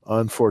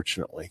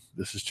 Unfortunately,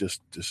 this is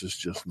just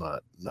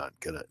not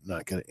gonna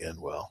end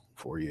well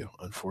for you,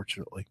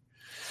 unfortunately.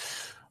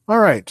 All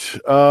right,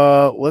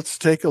 let's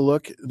take a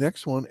look.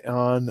 Next one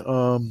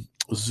on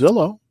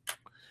Zillow.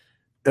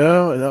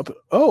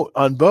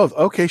 On both.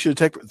 Okay, should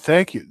take.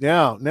 Thank you.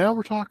 Now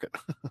we're talking.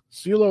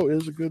 Zillow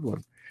is a good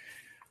one.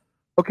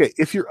 Okay,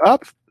 if you're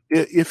up,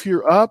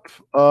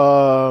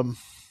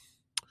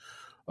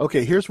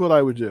 okay. Here's what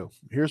I would do.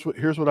 Here's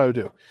what I would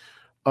do.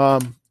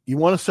 You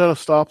want to set a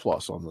stop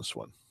loss on this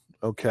one.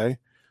 Okay,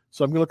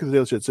 so I'm going to look at the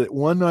daily chart. It's at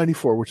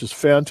 194, which is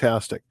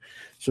fantastic.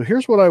 So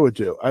here's what I would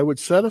do. I would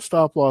set a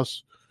stop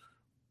loss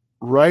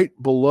right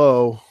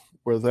below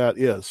where that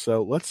is.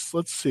 So let's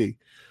see.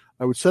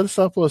 I would set a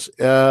stop loss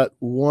at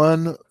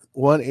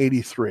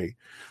 183.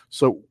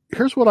 So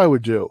here's what I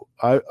would do.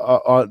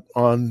 On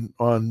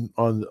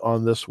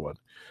this one,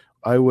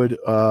 I would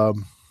let's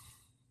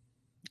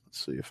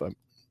see if I'm.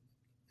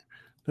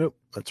 Nope,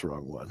 that's the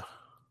wrong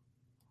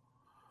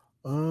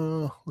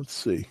one. Let's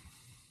see.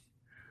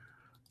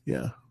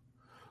 Yeah.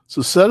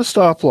 So set a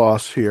stop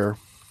loss here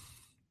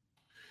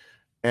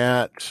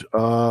at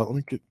let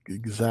me get the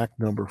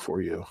exact number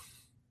for you.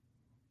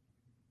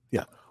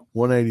 Yeah,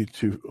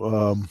 182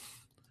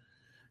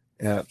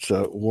 at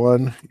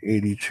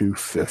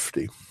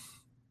 182.50.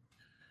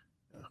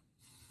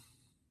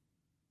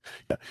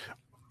 Yeah.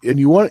 And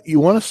you want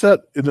to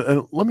set,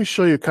 and let me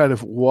show you kind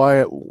of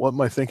what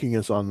my thinking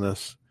is on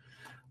this.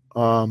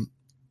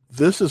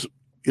 This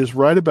is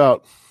right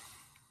about.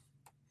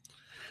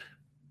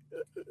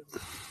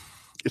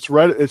 It's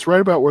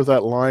right about where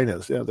that line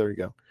is. Yeah, there you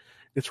go.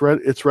 It's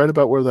right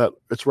about where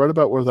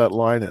that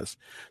line is.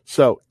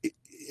 So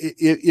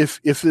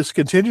if this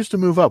continues to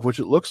move up, which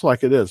it looks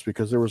like it is,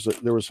 because there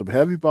was some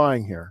heavy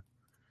buying here,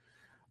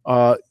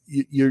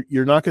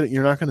 you're not going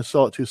to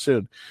sell it too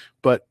soon.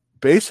 But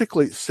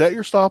basically, set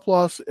your stop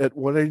loss at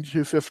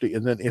 182.50,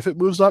 and then if it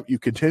moves up, you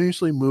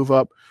continuously move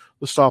up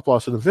the stop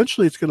loss, and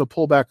eventually it's going to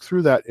pull back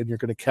through that, and you're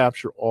going to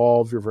capture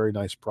all of your very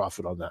nice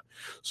profit on that.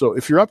 So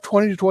if you're up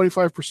 20 to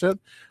 25%,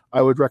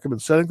 I would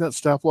recommend setting that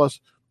stop loss,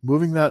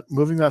 moving that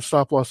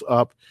stop loss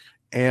up,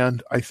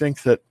 and I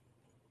think that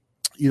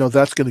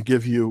that's going to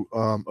give you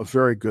a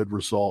very good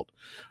result.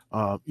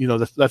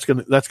 That's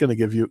going to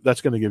give you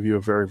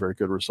a very, very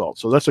good result.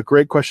 So that's a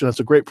great question.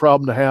 That's a great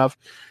problem to have.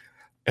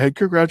 And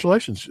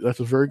congratulations, that's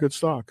a very good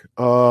stock.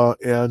 I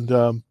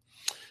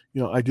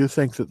do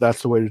think that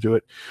that's the way to do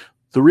it.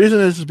 The reason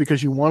is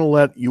because you want to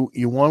let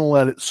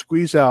it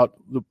squeeze out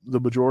the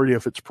majority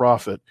of its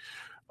profit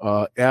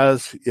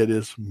as it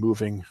is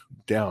moving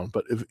down.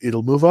 But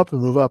it'll move up,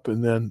 and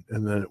then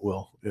it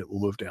will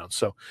move down.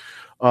 So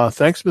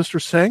thanks, Mr.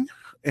 Singh,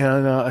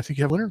 and I think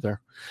you have a winner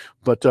there.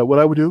 But what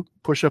I would do,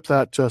 push up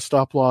that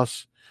stop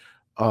loss,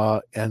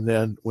 and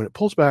then when it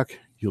pulls back,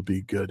 you'll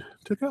be good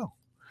to go.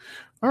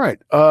 All right.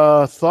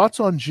 Thoughts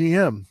on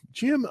GM?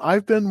 GM,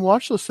 I've been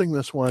watchlisting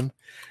this one,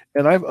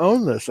 and I've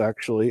owned this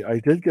actually. I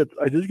did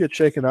get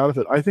shaken out of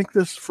it. I think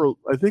this for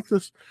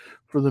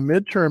the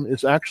midterm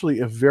is actually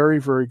a very,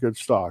 very good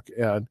stock,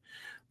 and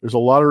there's a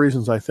lot of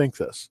reasons I think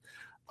this.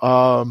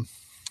 On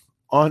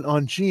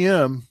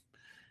GM,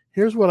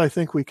 here's what I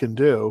think we can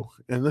do,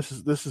 and this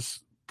is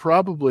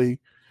probably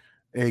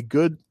a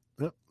good.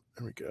 Oh,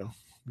 there we go.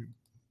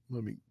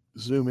 Let me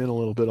zoom in a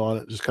little bit on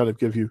it, just kind of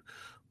give you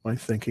my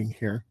thinking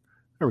here.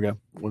 There we go,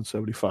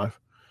 175.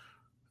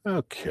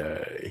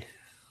 Okay,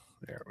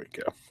 there we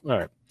go. All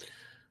right,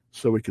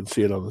 so we can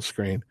see it on the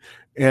screen,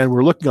 and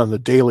we're looking on the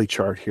daily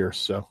chart here.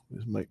 So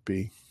this might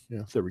be,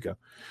 there we go.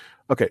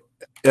 Okay,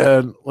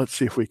 and let's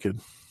see if we can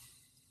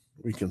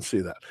see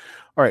that.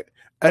 All right,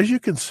 as you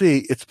can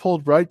see, it's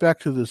pulled right back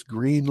to this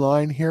green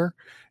line here,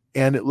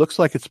 and it looks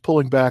like it's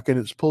pulling back, and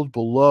it's pulled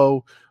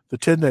below the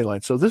 10-day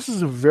line. So this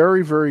is a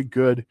very, very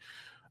good,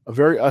 a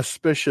very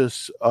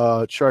auspicious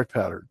chart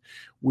pattern.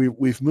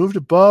 We've moved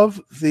above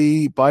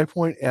the buy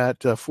point at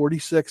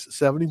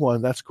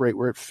 46.71. That's great.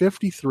 We're at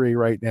 53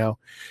 right now.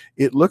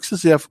 It looks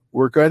as if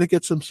we're going to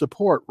get some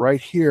support right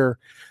here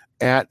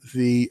at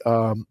the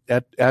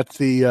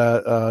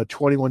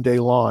 21-day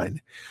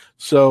line.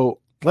 So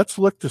let's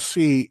look to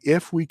see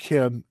if we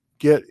can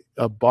get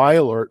a buy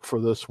alert for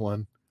this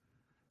one.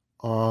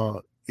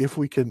 If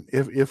we can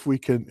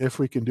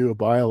do a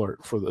buy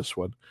alert for this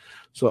one.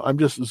 So I'm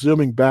just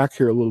zooming back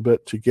here a little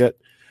bit to get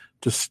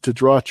to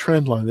draw a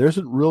trend line. There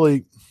isn't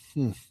really,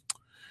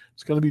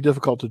 it's going to be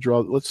difficult to draw.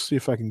 Let's see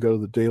if I can go to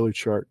the daily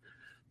chart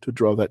to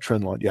draw that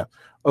trend line. Yeah.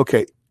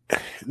 Okay.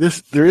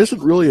 There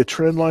isn't really a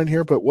trend line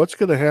here, but what's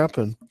going to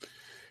happen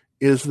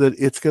is that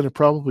it's going to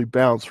probably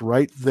bounce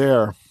right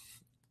there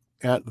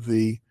at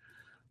the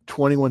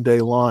 21-day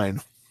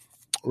line.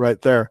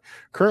 right there.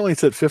 Currently,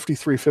 it's at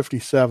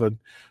 53.57.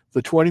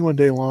 The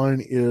 21-day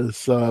line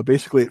is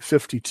basically at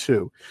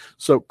 52.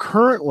 So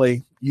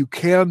currently, you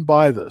can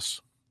buy this.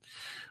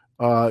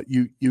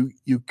 You can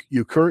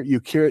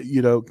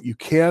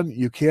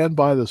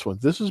buy this one.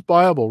 This is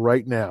buyable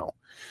right now.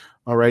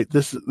 All right,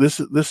 this is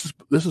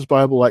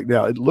buyable right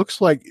now. It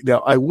looks like now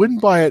I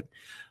wouldn't buy it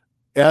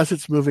as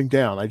it's moving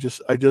down. I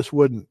just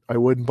wouldn't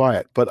buy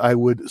it, but I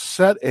would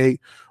set a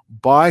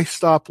buy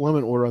stop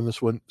limit order on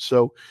this one.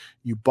 So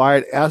you buy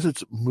it as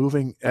it's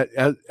moving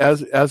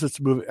as it's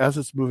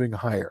moving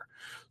higher.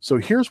 So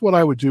here's what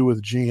I would do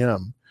with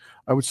GM.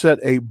 I would set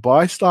a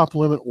buy stop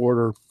limit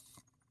order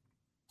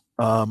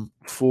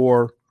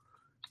for.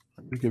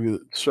 Let me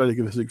try to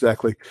give this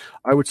exactly.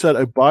 I would set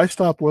a buy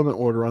stop limit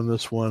order on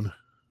this one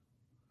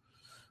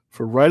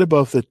for right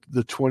above the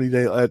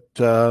 20-day at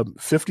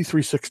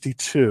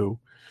 53.62.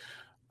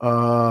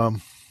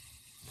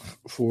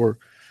 For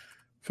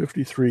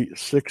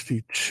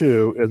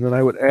 53.62, and then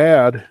I would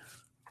add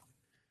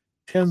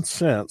 10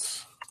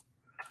 cents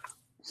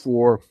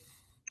for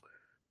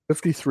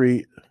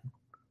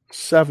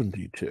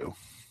 53.72.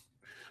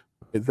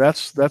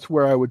 That's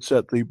where I would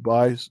set the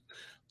buys.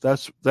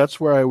 That's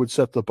where I would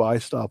set the buy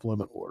stop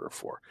limit order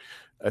for.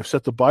 I've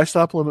set the buy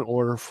stop limit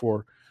order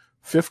for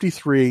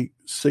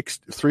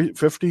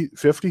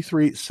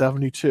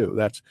 53.72.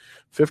 That's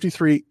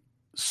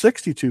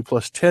 53.62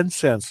 plus 10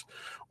 cents,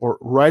 or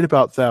right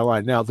about that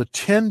line. Now the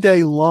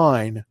 10-day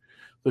line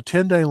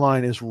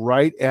is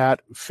right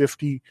at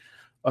 50.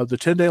 The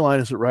 10-day line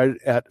is right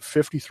at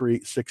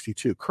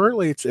 53.62.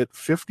 Currently, it's at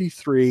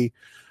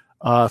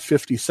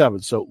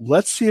 53.57. So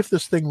let's see if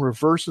this thing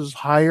reverses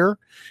higher.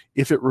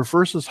 If it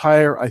reverses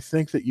higher, I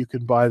think that you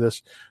can buy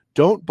this.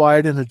 Don't buy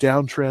it in a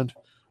downtrend.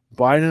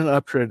 Buy it in an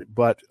uptrend.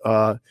 But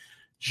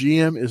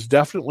GM is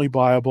definitely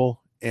buyable.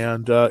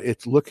 And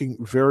it's looking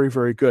very,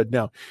 very good.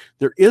 Now,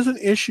 there is an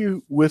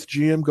issue with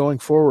GM going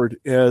forward,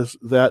 is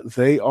that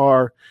they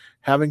are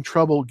having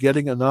trouble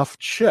getting enough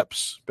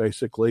chips,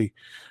 basically,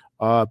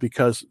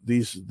 because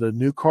the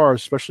new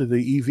cars, especially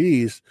the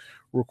EVs,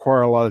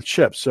 require a lot of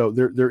chips. So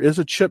there is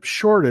a chip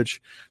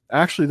shortage.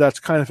 Actually,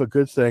 that's kind of a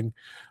good thing.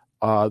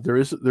 There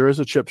is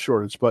a chip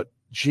shortage, but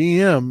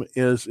GM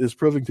is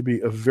proving to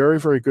be a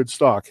very, very good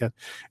stock.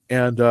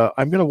 And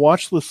I'm going to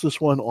watch list this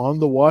one on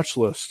the watch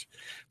list,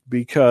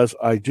 because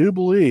I do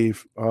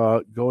believe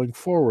going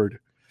forward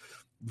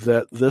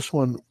that this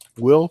one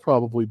will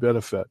probably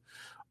benefit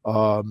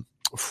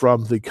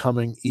from the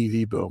coming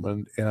EV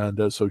boom.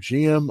 And so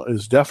GM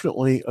is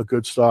definitely a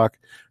good stock.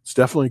 It's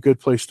definitely a good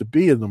place to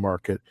be in the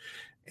market.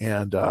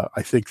 And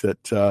I think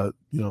that,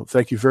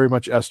 thank you very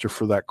much, Esther,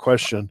 for that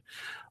question.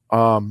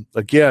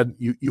 Again,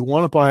 you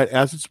want to buy it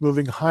as it's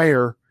moving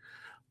higher,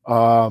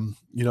 as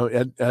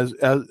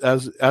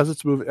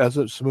it's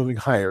moving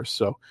higher.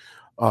 So,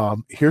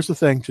 here's the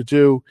thing to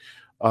do: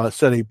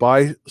 set a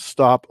buy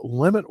stop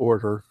limit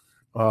order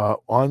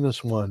on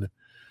this one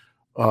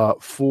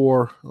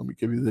for. Let me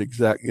give you the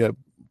exact. Yeah,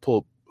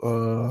 pull.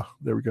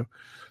 There we go.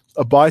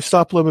 A buy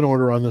stop limit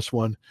order on this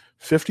one: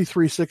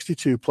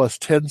 53.62 plus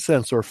 10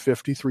 cents, or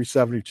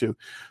 53.72.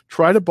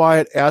 Try to buy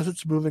it as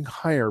it's moving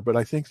higher, but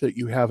I think that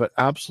you have an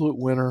absolute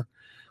winner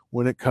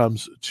when it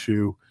comes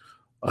to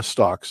a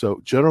stock.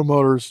 So General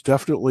Motors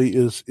definitely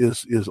is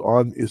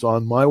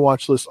on my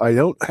watch list. I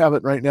don't have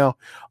it right now.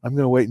 I'm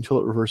going to wait until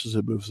it reverses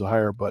and moves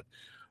higher, but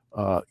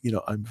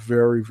I'm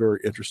very,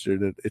 very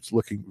interested in it. It's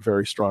looking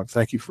very strong.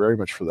 Thank you very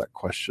much for that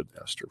question,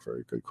 Esther.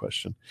 Very good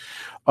question.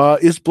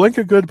 Is Blink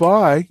a good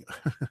buy?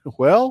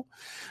 Well,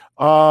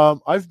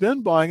 I've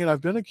been buying it.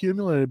 I've been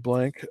accumulating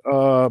Blink.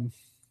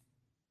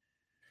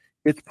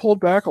 It's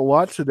pulled back a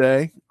lot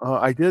today.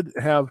 I did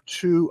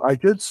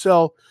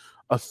sell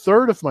a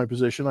third of my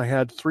position. I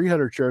had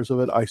 300 shares of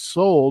it. I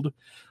sold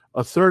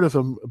a third of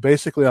them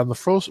basically on the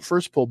first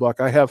pullback.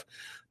 I have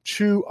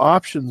two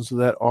options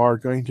that are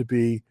going to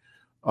be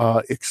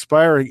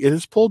expiring. It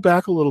has pulled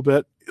back a little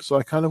bit, so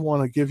I kind of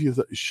want to give you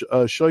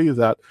show you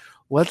that.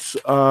 Let's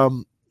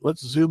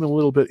zoom a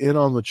little bit in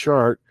on the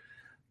chart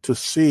to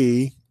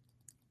see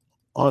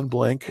on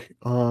Blink.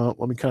 Let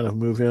me kind of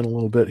move in a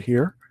little bit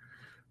here.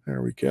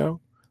 There we go.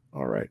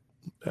 All right.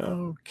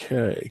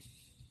 Okay.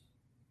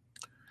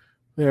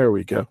 There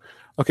we go.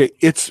 Okay,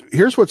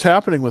 here's what's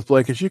happening with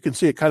Blink. As you can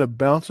see, it kind of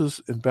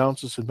bounces and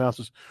bounces and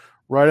bounces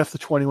right off the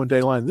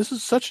 21-day line. This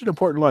is such an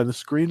important line,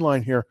 this green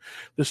line here,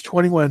 this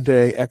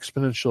 21-day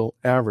exponential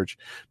average,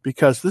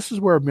 because this is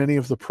where many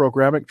of the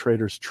programmatic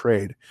traders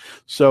trade.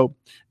 So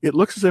it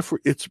looks as if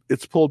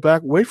it's pulled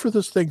back. Wait for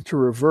this thing to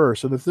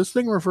reverse, and if this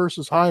thing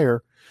reverses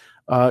higher,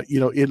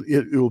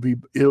 it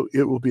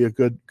will be a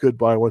good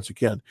buy once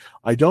again.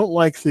 I don't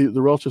like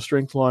the relative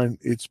strength line.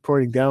 It's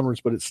pointing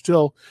downwards, but it's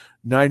still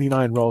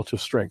 99 relative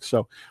strength.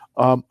 So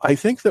I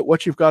think that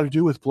what you've got to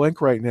do with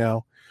Blink right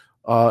now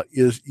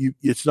is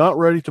it's not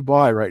ready to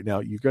buy right now.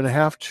 You're going to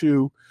have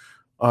to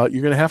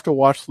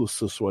watch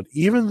this one,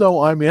 even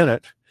though I'm in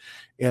it,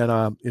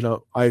 and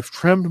I've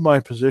trimmed my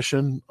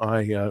position.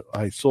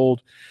 I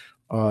sold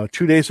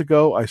 2 days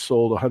ago, I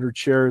sold 100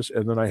 shares,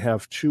 and then I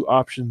have 2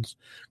 options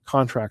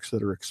contracts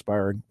that are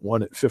expiring,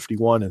 one at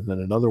 51 and then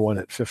another one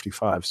at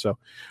 55. So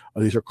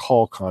these are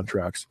call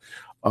contracts.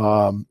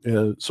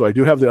 So I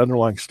do have the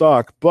underlying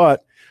stock,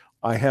 but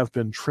I have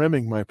been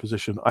trimming my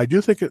position. I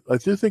do think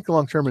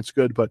long term it's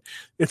good, but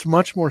it's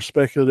much more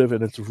speculative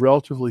and it's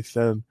relatively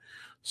thin.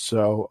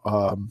 So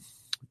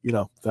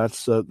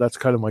that's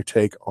kind of my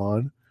take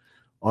on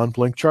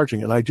Blink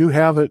Charging, and I do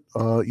have it.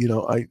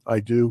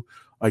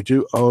 I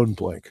do own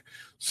Blink.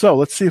 So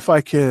let's see if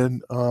I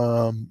can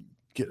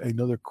get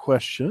another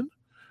question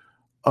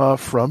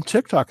from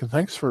TikTok. And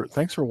thanks for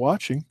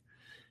watching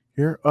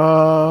here.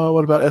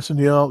 What about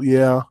SNDL?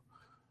 Yeah.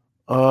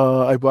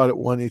 I bought it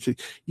 180.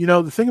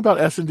 The thing about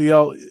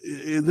SNDL,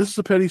 this is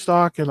a penny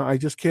stock, and I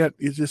just can't.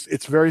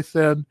 It's very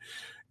thin,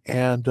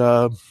 and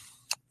I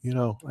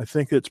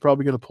think it's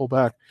probably going to pull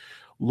back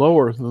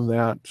lower than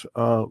that,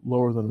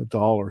 lower than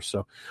 $1.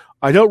 So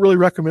I don't really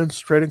recommend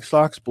trading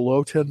stocks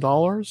below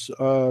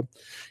 $10.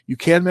 You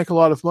can make a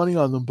lot of money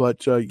on them,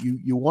 but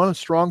you want a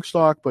strong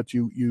stock, but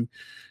you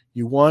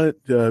want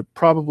it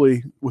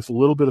probably with a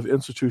little bit of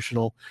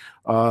institutional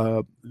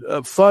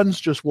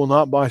funds. Just will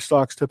not buy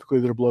stocks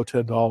typically that are below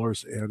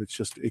 $10,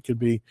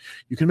 and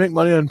you can make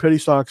money on penny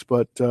stocks,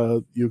 but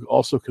you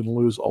also can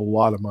lose a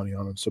lot of money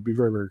on them. So be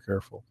very, very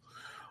careful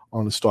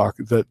on a stock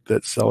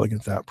that's selling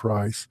at that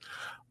price.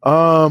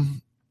 All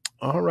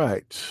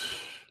right.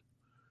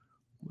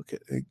 Look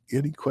at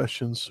any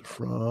questions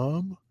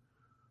from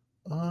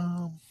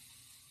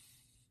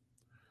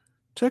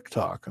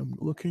TikTok. I'm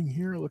looking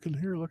here. Oh,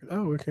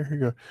 okay, here you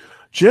go.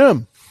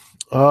 Jim,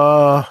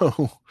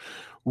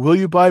 will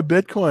you buy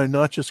Bitcoin,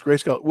 not just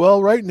Grayscale?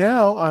 Well, right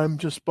now I'm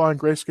just buying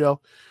Grayscale.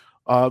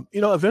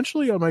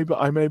 Eventually I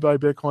may buy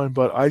Bitcoin,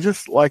 but I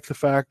just like the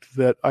fact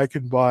that I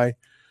can buy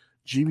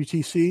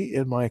GBTC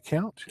in my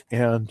account,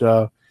 and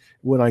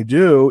when I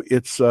do,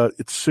 it's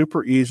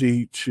super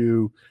easy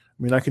to.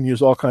 I can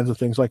use all kinds of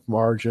things like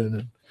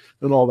margin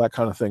and all that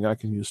kind of thing I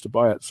can use to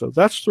buy it. So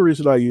that's the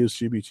reason I use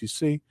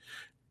GBTC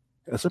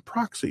as a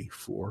proxy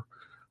for,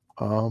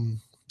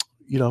 that's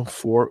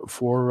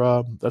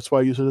why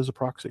I use it as a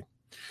proxy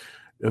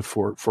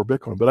for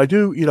Bitcoin. But I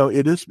do,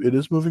 it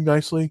is moving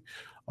nicely.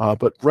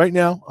 But right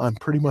now I'm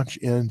pretty much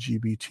in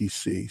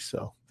GBTC.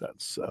 So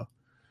that's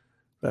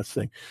the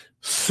thing.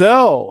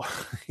 Sell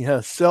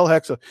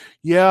Hexa.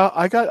 Yeah,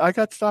 I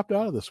got stopped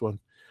out of this one.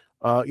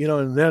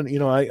 And then,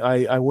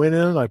 I went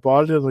in, I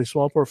bought it in a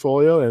small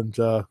portfolio, and,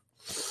 there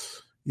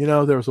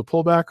was a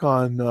pullback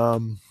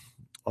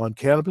on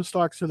cannabis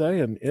stocks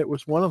today, and it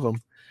was one of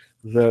them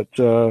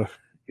that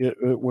it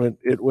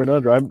went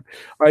under.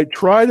 I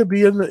try to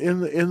be in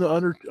the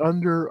under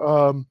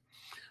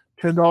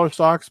 $10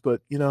 stocks,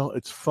 but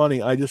it's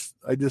funny. I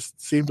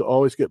just seem to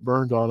always get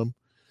burned on them.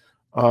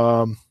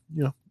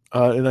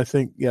 And I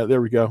think, yeah,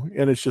 there we go.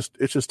 And it's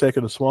just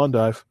taking a swan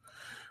dive.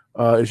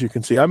 As you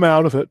can see, I'm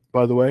out of it,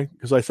 by the way,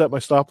 because I set my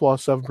stop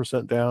loss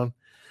 7% down.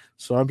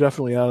 So I'm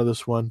definitely out of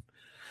this one.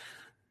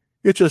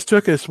 It just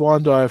took a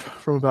swan dive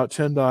from about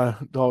 $10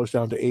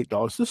 down to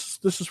 $8.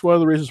 This is one of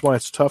the reasons why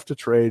it's tough to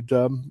trade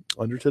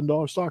under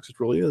 $10 stocks. It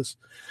really is.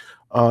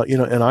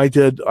 And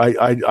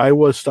I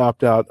was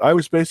stopped out. I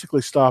was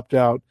basically stopped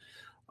out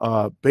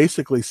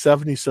basically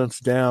 70 cents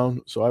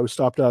down. So I was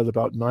stopped out at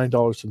about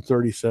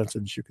 $9.30.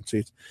 And as you can see,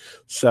 it's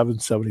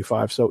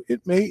 $7.75. So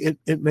it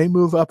may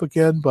move up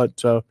again,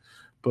 but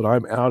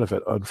I'm out of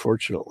it,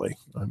 unfortunately.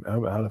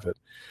 I'm out of it.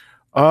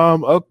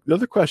 The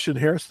other question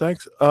here,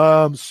 thanks.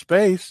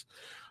 Space.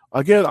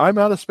 Again, I'm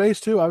out of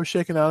space too. I was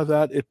shaken out of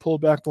that. It pulled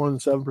back more than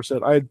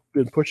 7%. I had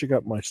been pushing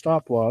up my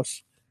stop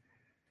loss,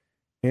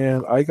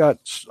 and I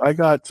got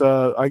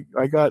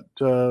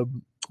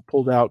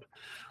pulled out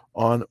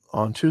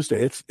on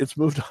Tuesday. It's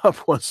moved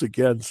up once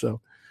again. So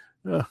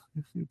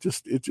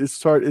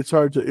it's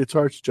hard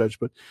to judge.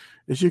 But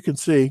as you can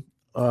see,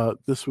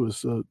 this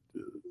was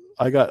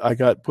I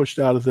got pushed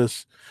out of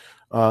this.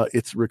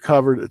 It's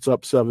recovered. It's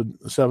up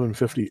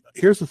 750.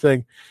 Here's the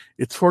thing.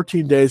 It's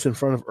 14 days in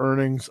front of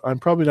earnings. I'm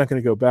probably not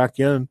going to go back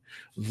in,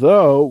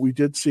 though we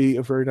did see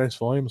a very nice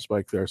volume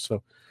spike there.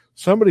 So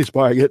somebody's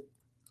buying it.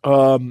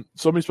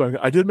 Somebody's buying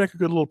it. I did make a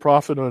good little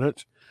profit on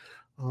it.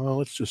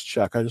 Let's just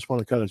check. I just want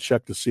to kind of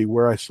check to see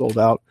where I sold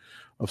out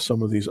of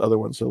some of these other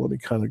ones. So let me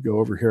kind of go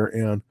over here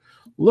and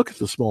look at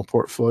the small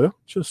portfolio.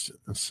 Just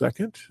a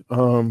second.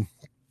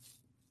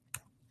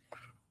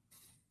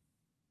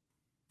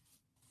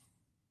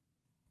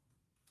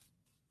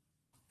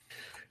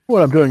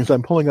 What I'm doing is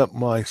I'm pulling up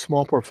my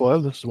small portfolio.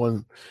 This is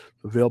one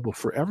available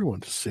for everyone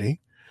to see,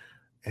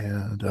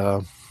 and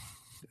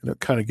it'll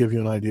kind of give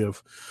you an idea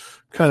of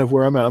kind of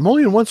where I'm at. I'm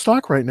only in one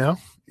stock right now,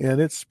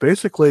 and it's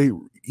basically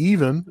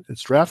even.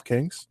 It's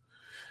DraftKings.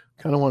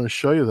 Kind of want to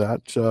show you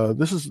that.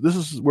 This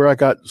is where I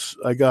got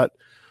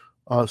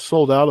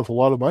sold out of a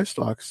lot of my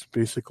stocks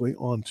basically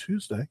on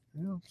Tuesday.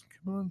 Yeah,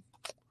 come on,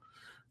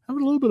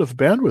 having a little bit of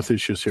bandwidth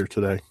issues here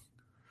today.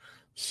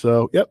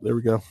 So, yep, there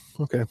we go.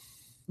 Okay,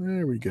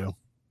 there we go.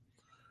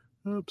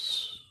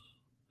 Oops.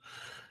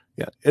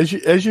 Yeah, as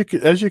you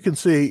can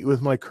see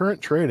with my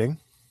current trading,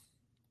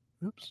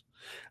 Oops.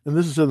 And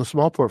this is in the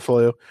small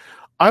portfolio.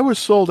 I was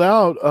sold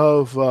out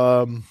of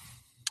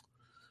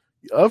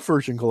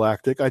Virgin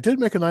Galactic. I did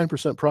make a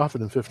 9%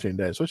 profit in 15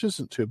 days, which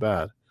isn't too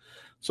bad.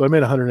 So I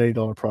made a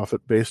 $180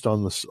 profit based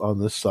on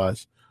this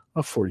size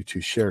of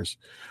 42 shares.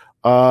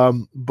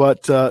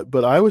 But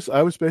I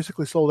was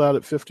basically sold out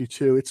at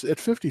 52. It's at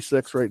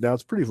 56 right now.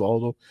 It's pretty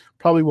volatile.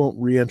 Probably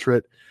won't re-enter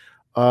it.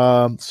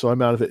 So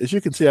I'm out of it. As you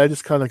can see, I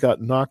just kind of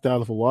got knocked out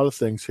of a lot of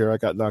things here. I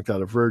got knocked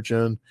out of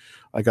Virgin.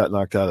 I got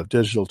knocked out of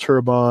Digital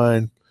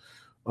Turbine,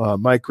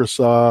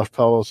 Microsoft,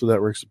 Palo Alto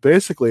Networks,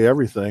 basically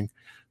everything.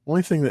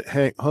 Only thing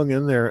that hung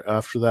in there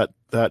after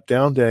that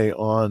down day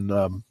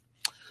on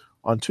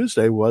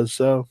Tuesday was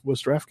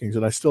DraftKings,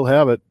 and I still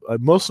have it.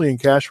 I'm mostly in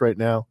cash right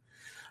now,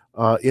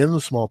 in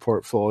the small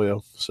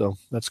portfolio. So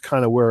that's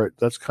kind of where it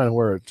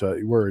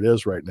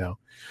is right now,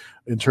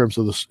 in terms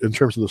of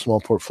the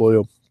small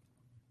portfolio.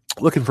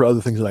 Looking for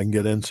other things that I can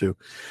get into,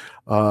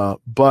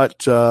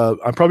 but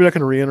I'm probably not going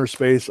to re-enter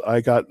space.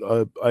 I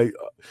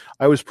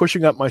was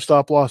pushing up my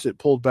stop loss. It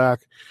pulled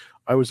back.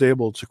 I was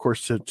able to, of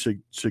course,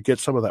 to get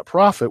some of that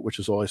profit, which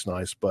is always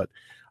nice. But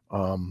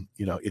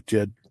it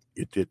did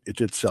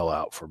sell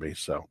out for me.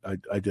 So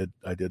I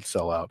did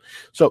sell out.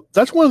 So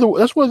that's one of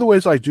the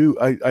ways I do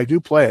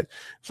play it.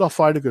 So I'll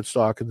find a good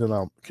stock, and then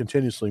I'll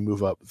continuously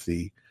move up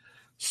the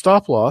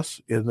stop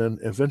loss, and then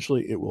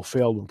eventually it will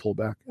fail and pull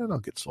back, and I'll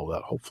get sold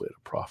out, hopefully at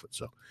a profit.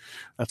 So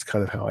that's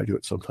kind of how I do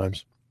it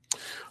sometimes.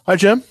 Hi,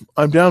 Jim.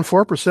 I'm down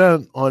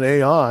 4% on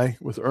AI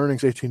with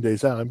earnings 18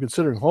 days out. I'm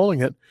considering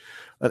holding it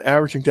and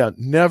averaging down.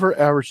 Never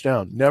average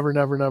down. Never,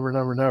 never, never,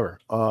 never, never.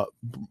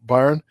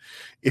 Byron,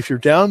 if you're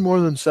down more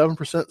than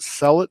 7%,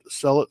 sell it,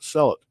 sell it,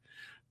 sell it.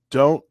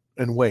 Don't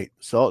and wait.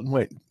 Sell it and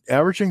wait.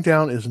 Averaging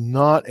down is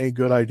not a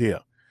good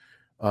idea.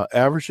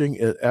 Averaging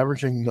is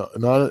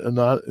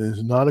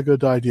not a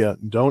good idea.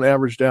 Don't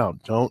average down.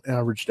 Don't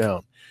average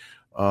down.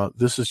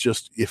 This is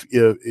just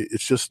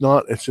it's just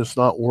not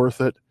worth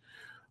it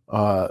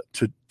to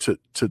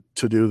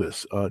do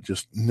this.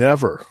 Just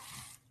never.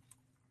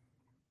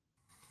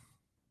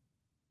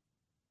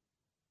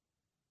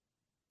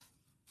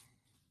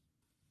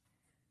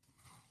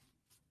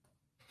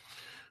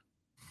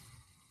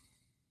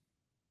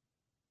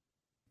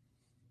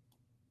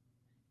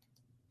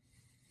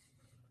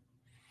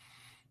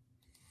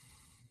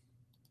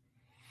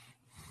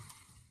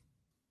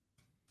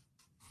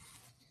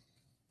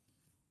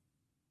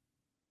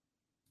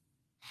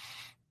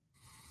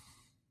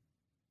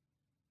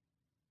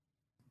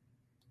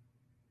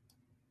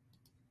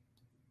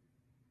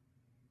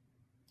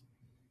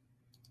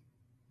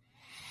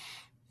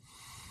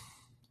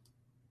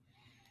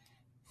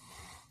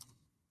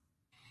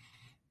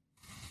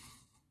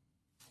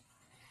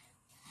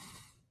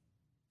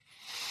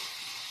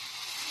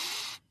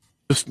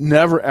 Just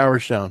never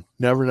average down.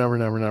 Never, never,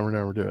 never, never,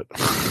 never do it.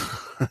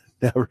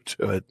 Never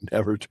do it.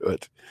 Never do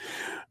it.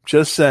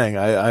 Just saying.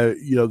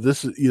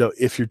 This is,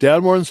 if you're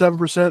down more than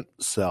 7%,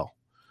 sell.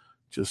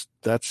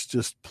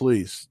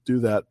 Please do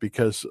that,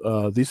 because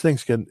these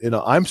things can.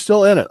 I'm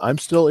still in it. I'm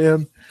still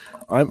in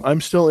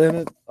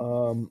it.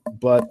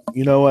 But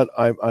you know what?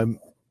 I'm.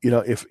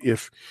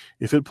 If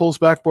it pulls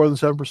back more than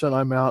 7%,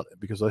 I'm out,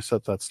 because I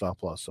set that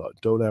stop loss. So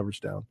don't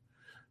average down.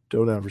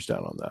 Don't average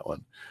down on that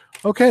one.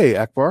 Okay,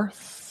 Akbar,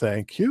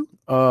 thank you.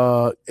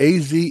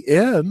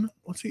 AZN.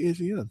 What's the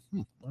AZN?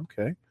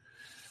 Okay.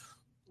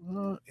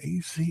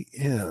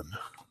 AZN.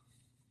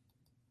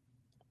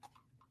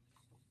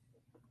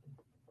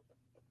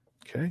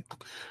 Okay.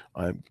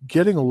 I'm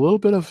getting a little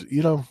bit of,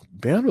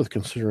 bandwidth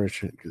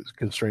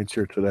constraints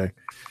here today.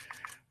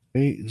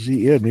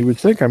 AZN. You would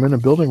think I'm in a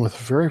building with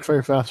very,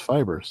 very fast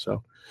fiber.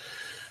 So,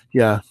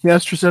 yeah.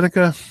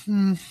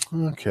 AstraZeneca.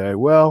 Okay.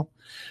 Well,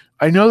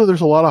 I know that there's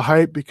a lot of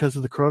hype because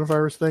of the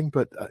coronavirus thing,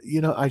 but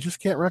I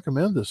just can't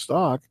recommend this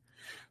stock.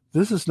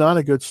 This is not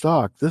a good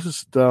stock. This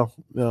is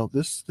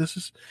this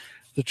is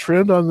the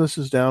trend on this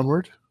is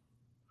downward,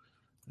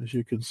 as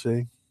you can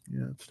see.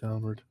 Yeah, it's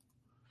downward.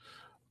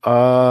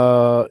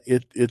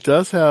 It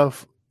does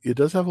have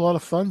a lot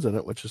of funds in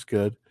it, which is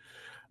good,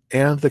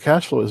 and the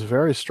cash flow is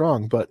very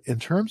strong. But in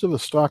terms of a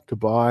stock to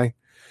buy,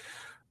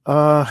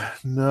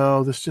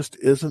 no, this just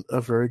isn't a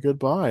very good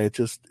buy.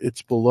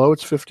 It's below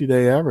its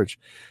 50-day average.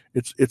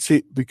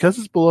 Because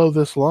it's below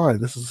this line.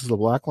 This is the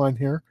black line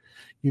here.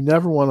 You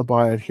never want to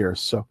buy it here.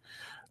 So,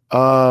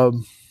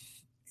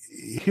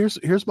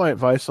 here's my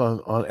advice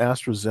on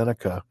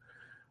AstraZeneca.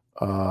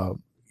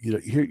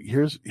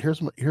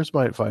 Here's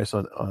my advice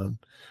on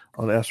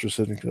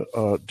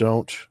AstraZeneca.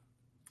 Don't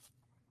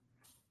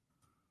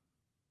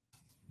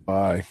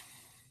buy.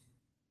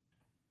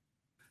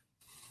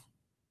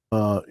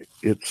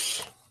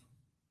 It's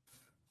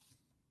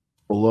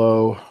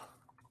below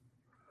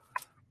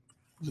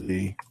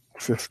the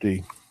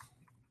 50-day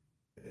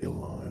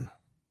line.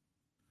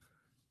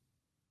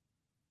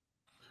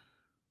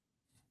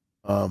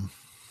 And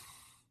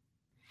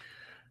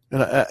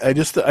I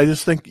just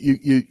think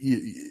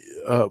you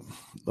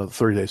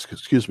 30 days.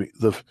 Excuse me,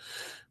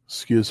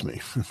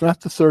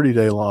 not the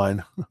 30-day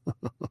line.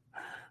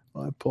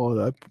 I pull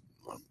it up.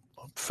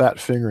 fat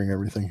fingering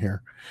everything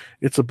here.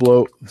 It's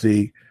below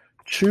the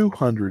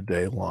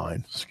 200-day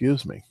line.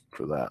 Excuse me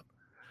for that.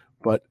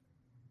 But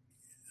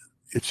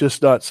it's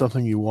just not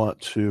something you want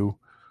to.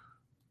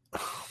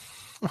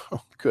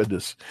 Oh,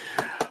 goodness.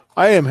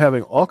 I am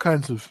having all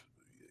kinds of.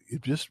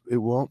 It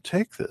won't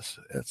take this.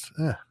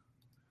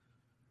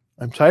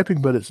 I'm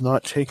typing, but it's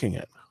not taking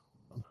it.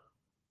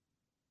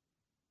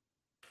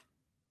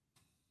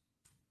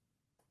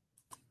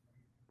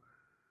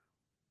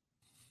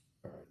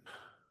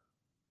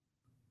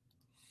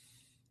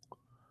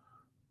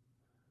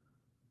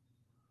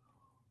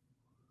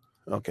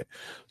 Okay,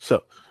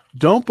 so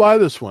don't buy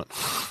this one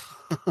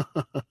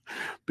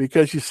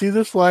because you see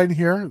this line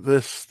here,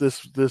 this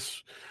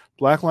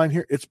black line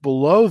here, it's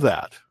below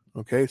that.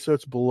 Okay, so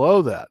it's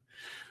below that.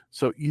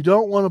 So you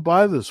don't want to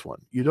buy this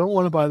one. You don't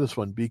want to buy this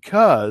one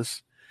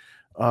because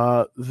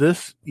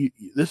this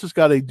has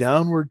got a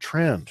downward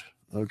trend.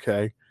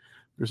 Okay,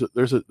 there's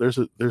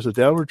a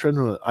downward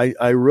trend.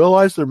 I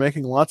realize they're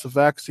making lots of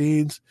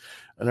vaccines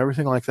and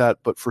everything like that,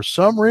 but for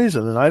some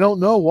reason, and I don't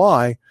know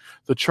why,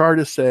 the chart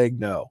is saying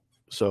no.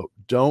 So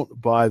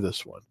don't buy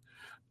this one.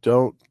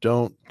 Don't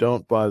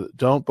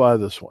buy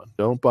this one.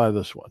 Don't buy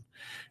this one.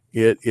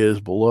 It is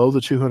below the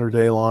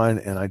 200-day line,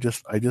 and I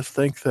just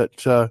think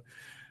that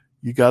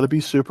you got to be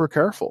super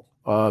careful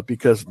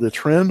because the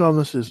trend on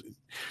this is.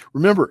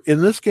 Remember, in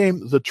this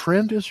game, the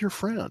trend is your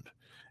friend,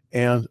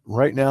 and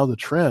right now the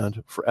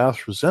trend for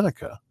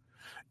AstraZeneca,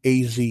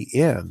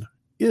 AZN,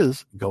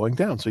 is going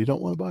down. So you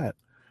don't want to buy it.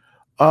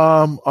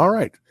 All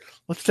right,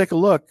 let's take a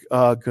look.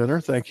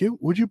 Gunnar, thank you.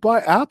 Would you buy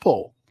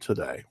Apple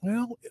today?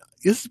 Well,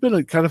 this has been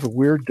a kind of a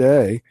weird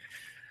day.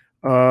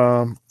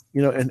 And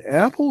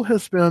Apple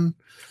has been,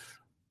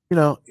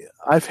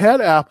 I've had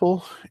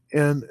Apple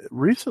and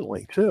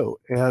recently too.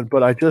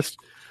 But I've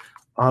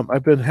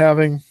been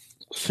having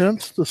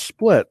since the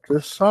split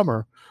this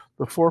summer,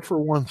 the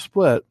 4-for-1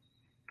 split,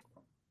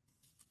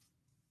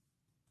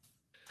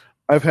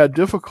 I've had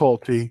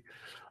difficulty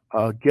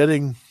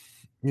getting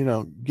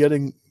a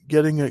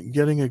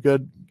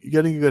good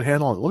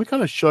handle on it. Let me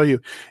kind of show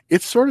you.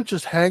 It's sort of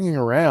just hanging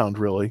around,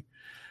 really,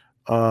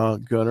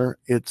 Gunnar.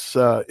 It's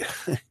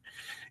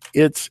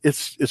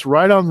it's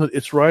right on the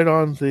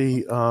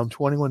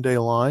 21-day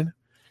line,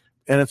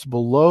 and it's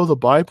below the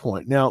buy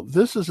point. Now,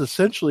 this is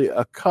essentially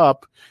a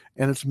cup,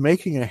 and it's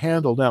making a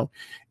handle. Now,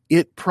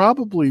 it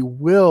probably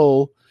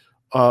will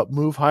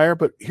move higher,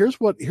 but here's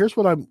what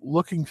I'm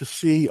looking to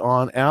see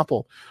on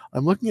Apple.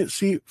 I'm looking at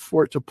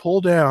for it to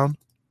pull down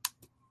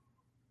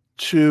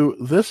to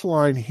this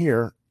line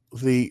here,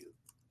 the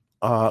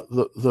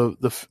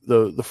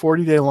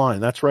 40-day line.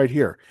 That's right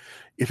here.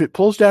 If it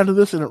pulls down to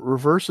this and it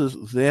reverses,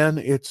 then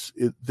it's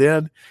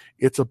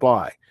a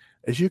buy.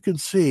 As you can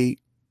see,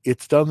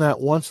 it's done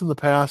that once in the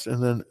past,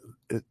 and then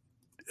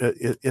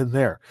in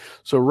there.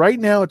 So right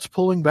now it's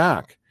pulling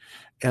back,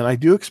 and I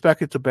do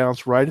expect it to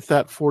bounce right at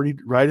that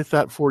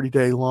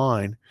 40-day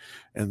line,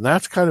 and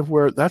that's kind of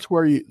where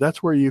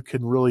you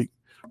can really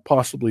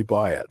possibly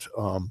buy it.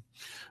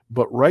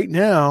 But right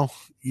now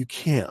you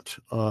can't.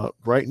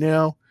 Right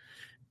now,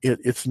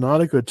 it's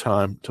not a good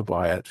time to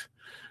buy it.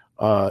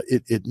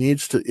 It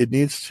needs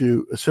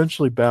to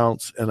essentially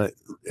bounce, and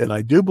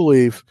I do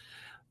believe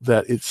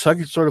that it's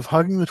sort of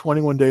hugging the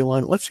 21-day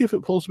line. Let's see if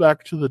it pulls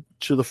back to the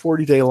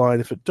 40-day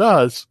line. If it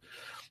does,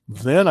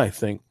 then I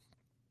think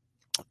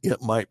it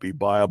might be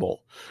buyable.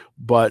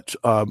 But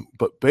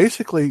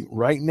basically,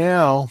 right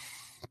now,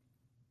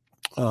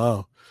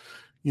 right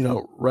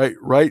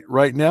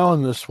now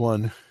in this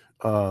one,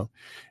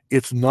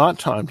 it's not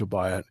time to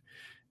buy it,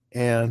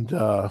 and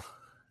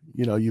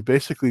you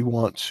basically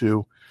want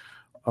to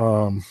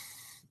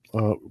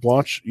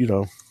watch.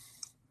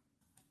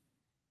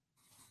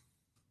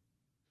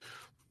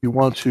 You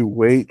want to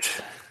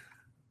wait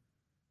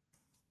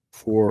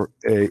for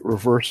a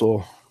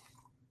reversal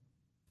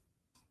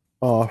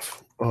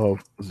off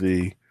of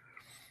the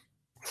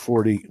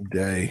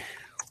 40-day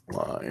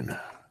line.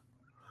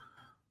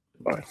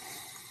 Bye.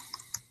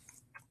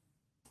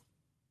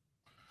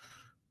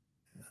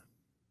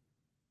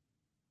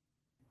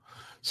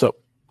 So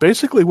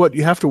basically what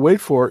you have to wait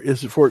for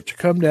is for it to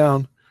come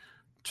down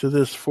to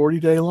this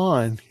 40-day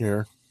line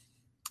here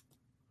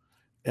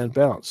and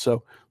bounce.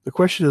 So the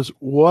question is,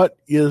 what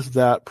is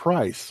that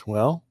price?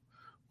 Well,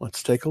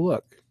 let's take a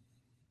look.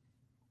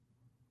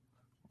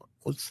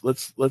 Let's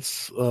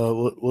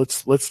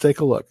take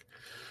a look.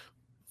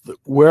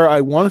 Where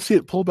I want to see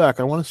it pull back,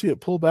 I want to see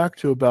it pull back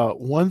to about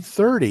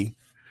 130.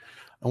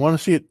 I want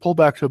to see it pull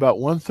back to about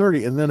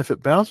 130, and then if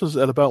it bounces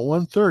at about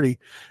 130,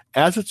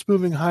 as it's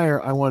moving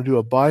higher, I want to do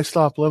a buy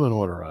stop limit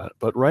order on it.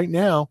 But right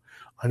now,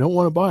 I don't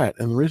want to buy it,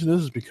 and the reason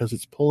is because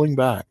it's pulling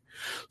back.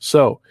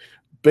 So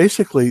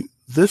basically,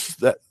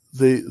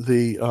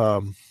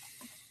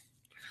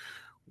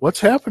 what's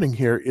happening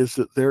here is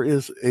that there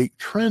is a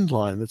trend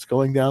line that's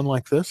going down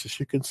like this, as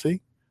you can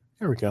see.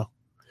 There we go.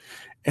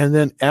 And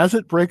then as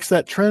it breaks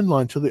that trend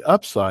line to the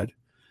upside,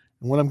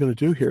 and what I'm going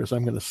to do here is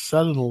I'm going to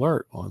set an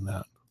alert on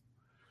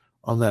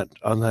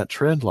that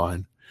trend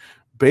line,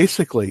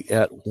 basically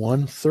at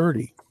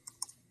 130.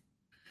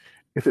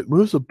 If it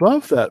moves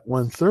above that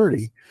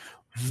 130,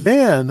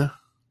 then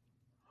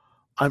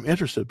I'm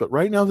interested. But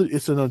right now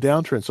it's in a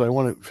downtrend, so I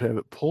want to have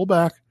it pull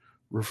back,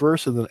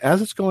 reverse, and then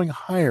as it's going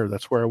higher,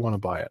 that's where I want to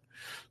buy it.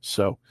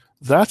 So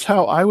that's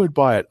how I would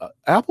buy it.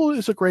 Apple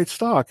is a great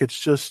stock. It's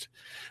just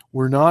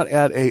we're not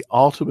at a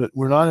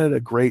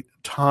great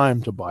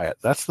time to buy it.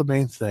 That's the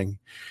main thing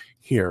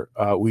here.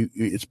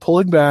 It's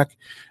pulling back,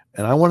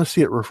 and I want to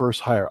see it reverse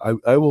higher.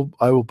 I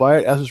will buy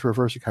it as it's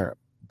reversing higher,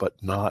 but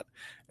not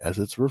as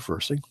it's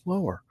reversing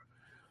lower.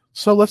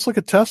 So let's look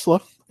at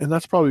Tesla, and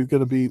that's probably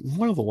going to be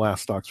one of the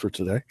last stocks for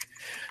today.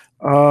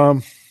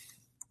 I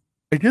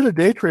did a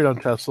day trade on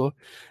Tesla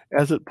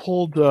as it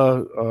pulled.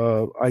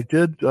 I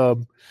did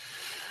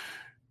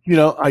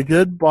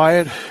buy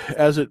it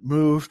as it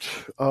moved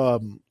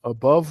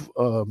above.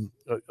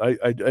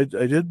 I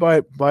did buy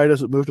it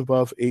as it moved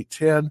above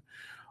 810.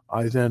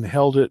 I then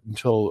held it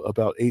until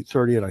about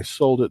 8:30, and I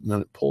sold it, and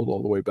then it pulled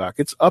all the way back.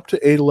 It's up to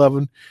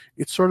 811.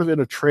 It's sort of in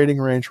a trading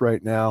range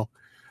right now.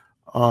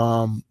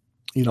 I'm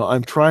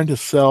trying to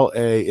sell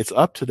it's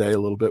up today a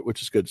little bit,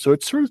 which is good. So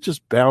it's sort of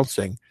just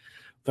bouncing.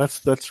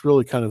 That's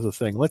really kind of the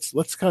thing.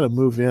 Let's kind of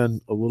move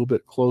in a little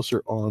bit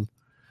closer on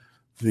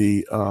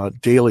the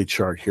daily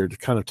chart here to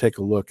kind of take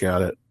a look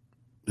at it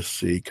to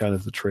see kind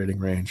of the trading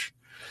range.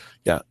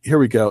 Yeah, here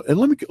we go. And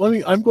what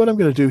I'm going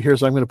to do here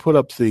is I'm going to put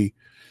up the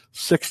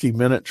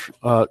 60-minute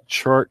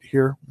chart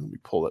here. Let me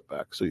pull it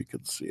back so you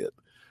can see it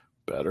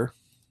better.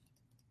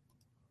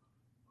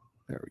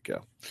 There we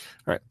go.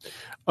 All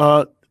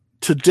right.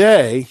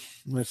 Today,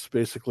 that's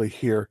basically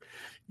here.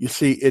 You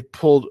see it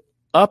pulled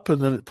up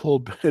and then it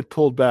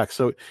pulled back.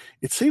 So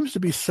it seems to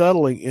be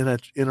settling in a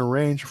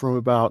range from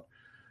about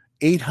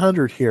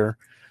 800 here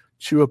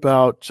to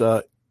about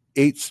to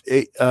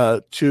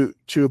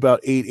about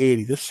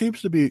 880. This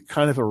seems to be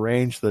kind of a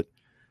range that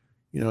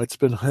it's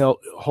been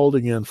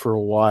holding in for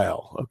a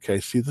while. Okay,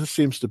 see, this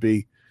seems to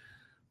be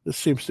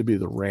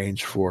the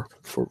range for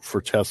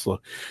Tesla.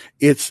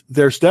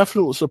 There's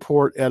definite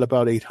support at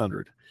about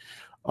 800.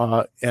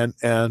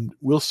 And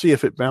we'll see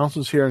if it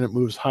bounces here and it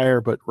moves higher,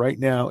 but right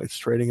now it's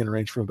trading in a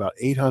range from about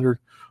 800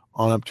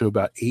 on up to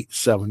about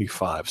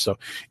 875. So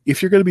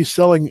if you're going to be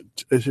selling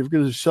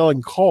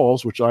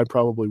calls, which I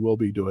probably will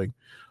be doing,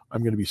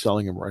 I'm going to be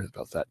selling them right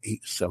about that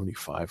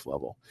 875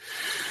 level.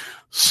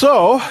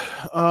 So,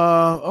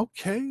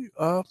 okay,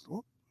 I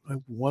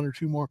have one or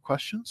two more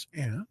questions,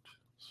 and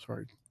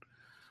sorry,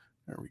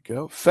 there we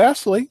go.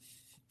 Fastly,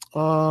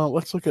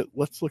 let's look at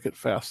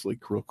Fastly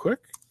real quick.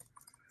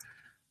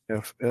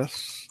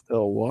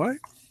 FSLY,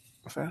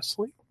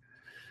 Fastly.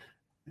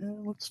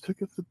 And let's take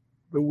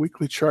the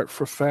weekly chart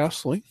for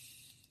Fastly.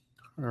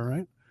 All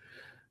right.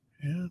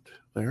 And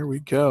there we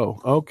go.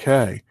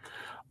 Okay.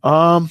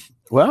 Well,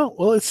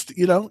 it's,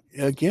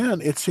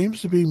 again, it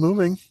seems to be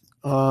moving.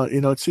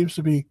 It seems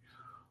to be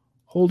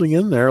holding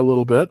in there a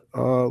little bit.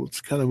 Let's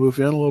kind of move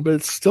in a little bit.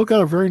 It's still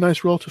got a very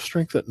nice relative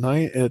strength at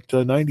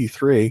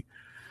 93.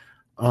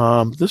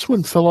 This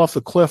one fell off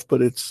the cliff,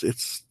 but it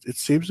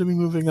seems to be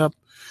moving up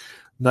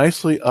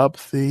nicely up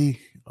the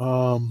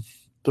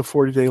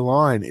 40-day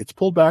line. It's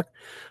pulled back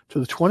to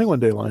the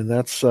 21-day line.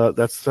 That's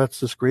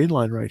this green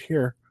line right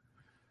here.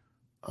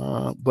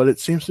 But it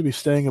seems to be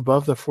staying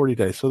above the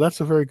 40-day, so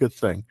that's a very good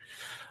thing.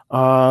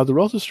 The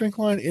relative strength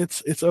line,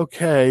 it's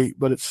okay,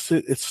 but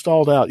it's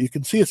stalled out. You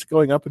can see it's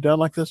going up and down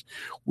like this.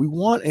 We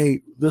want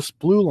this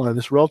blue line,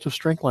 this relative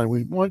strength line,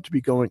 we want it to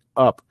be going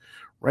up.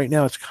 Right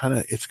now, it's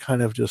kind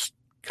of just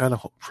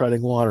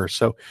treading water.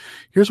 So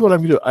here's what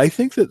I'm going to do. I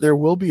think that there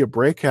will be a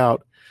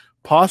breakout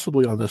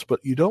possibly on this, but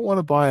you don't want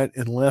to buy it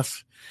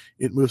unless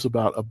it moves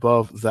about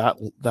above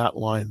that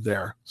line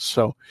there.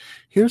 So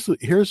here's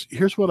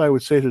what I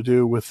would say to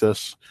do with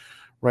this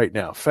right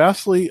now.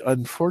 Fastly,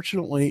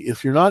 unfortunately,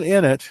 if you're not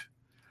in it,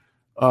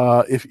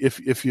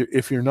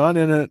 if you're not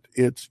in it,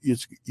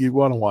 it's you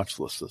want to watch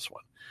this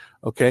one.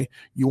 Okay,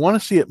 you want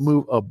to see it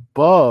move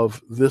above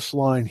this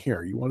line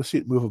here. You want to see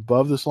it move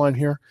above this line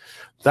here.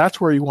 That's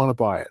where you want to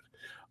buy it.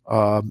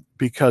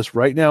 Because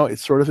right now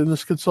it's sort of in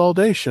this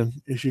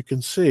consolidation, as you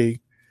can see,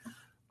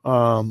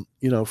 from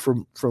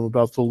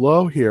about the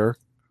low here.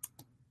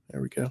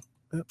 There we go.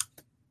 Yep.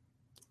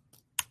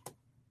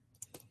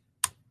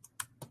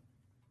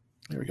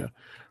 There we go.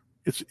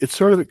 It's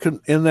sort of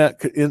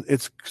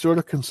it's sort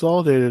of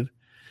consolidated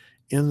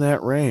in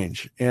that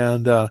range,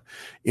 and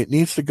it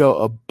needs to go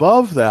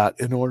above that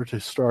in order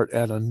to start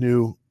at a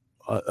new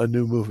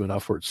movement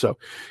upwards. So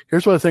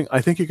here's what I think.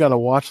 I think you got to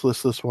watch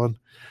this one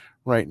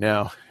right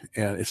now,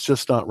 and it's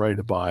just not ready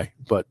to buy,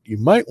 but you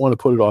might want to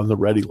put it on the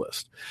ready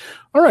list.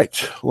 All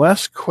right,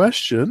 last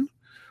question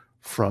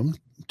from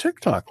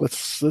TikTok.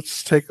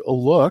 Let's take a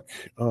look.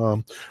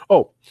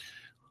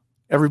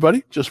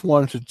 Everybody, just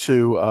wanted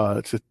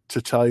to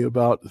tell you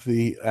about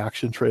the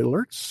action trade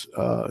alerts.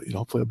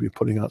 Hopefully I'll be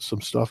putting out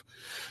some stuff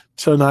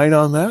tonight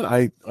on that.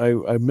 I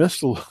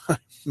messed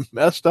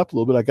up a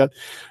little bit.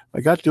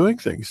 I got doing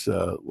things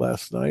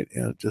last night,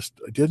 and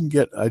I didn't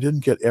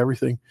get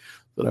everything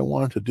that I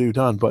wanted to do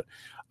done. But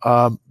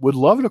Would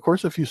love it, of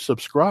course, if you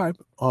subscribe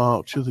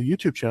to the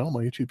YouTube channel,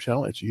 my YouTube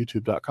channel. It's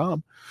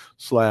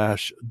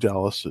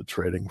youtube.com/Dallas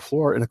Trading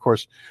Floor. And of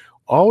course,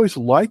 always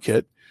like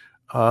it.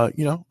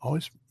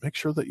 Always make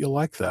sure that you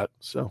like that.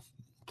 So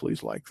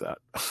please like that.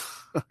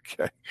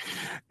 Okay.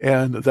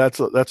 And that's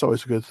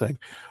always a good thing.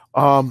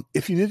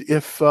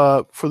 If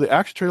for the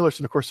action trailers,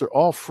 and of course, they're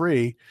all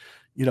free,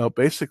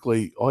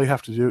 basically all you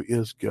have to do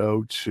is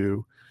go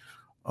to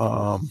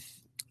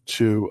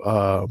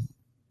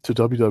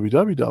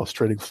www.Dallas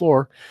Trading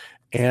Floor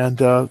and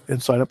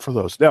sign up for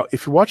those. Now,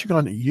 if you're watching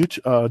on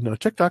YouTube,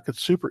 TikTok,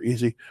 it's super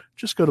easy.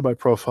 Just go to my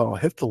profile,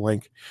 hit the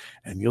link,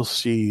 and you'll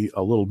see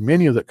a little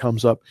menu that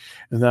comes up,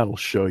 and that'll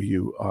show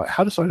you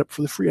how to sign up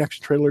for the free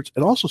action trade alerts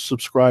and also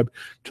subscribe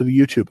to the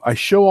YouTube. I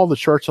show all the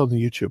charts on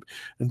the YouTube.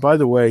 And by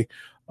the way,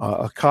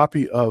 a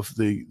copy of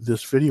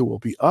this video will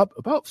be up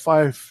about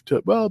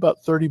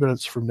 30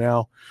 minutes from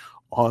now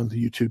on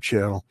the YouTube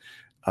channel.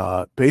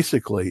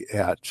 Basically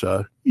at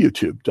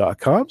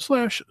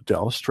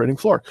youtube.com/Dallas Trading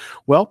Floor.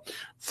 Well,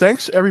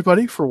 thanks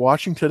everybody for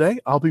watching today.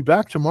 I'll be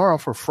back tomorrow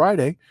for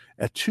Friday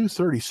at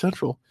 2:30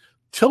 Central.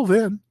 Till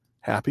then,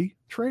 happy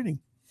trading.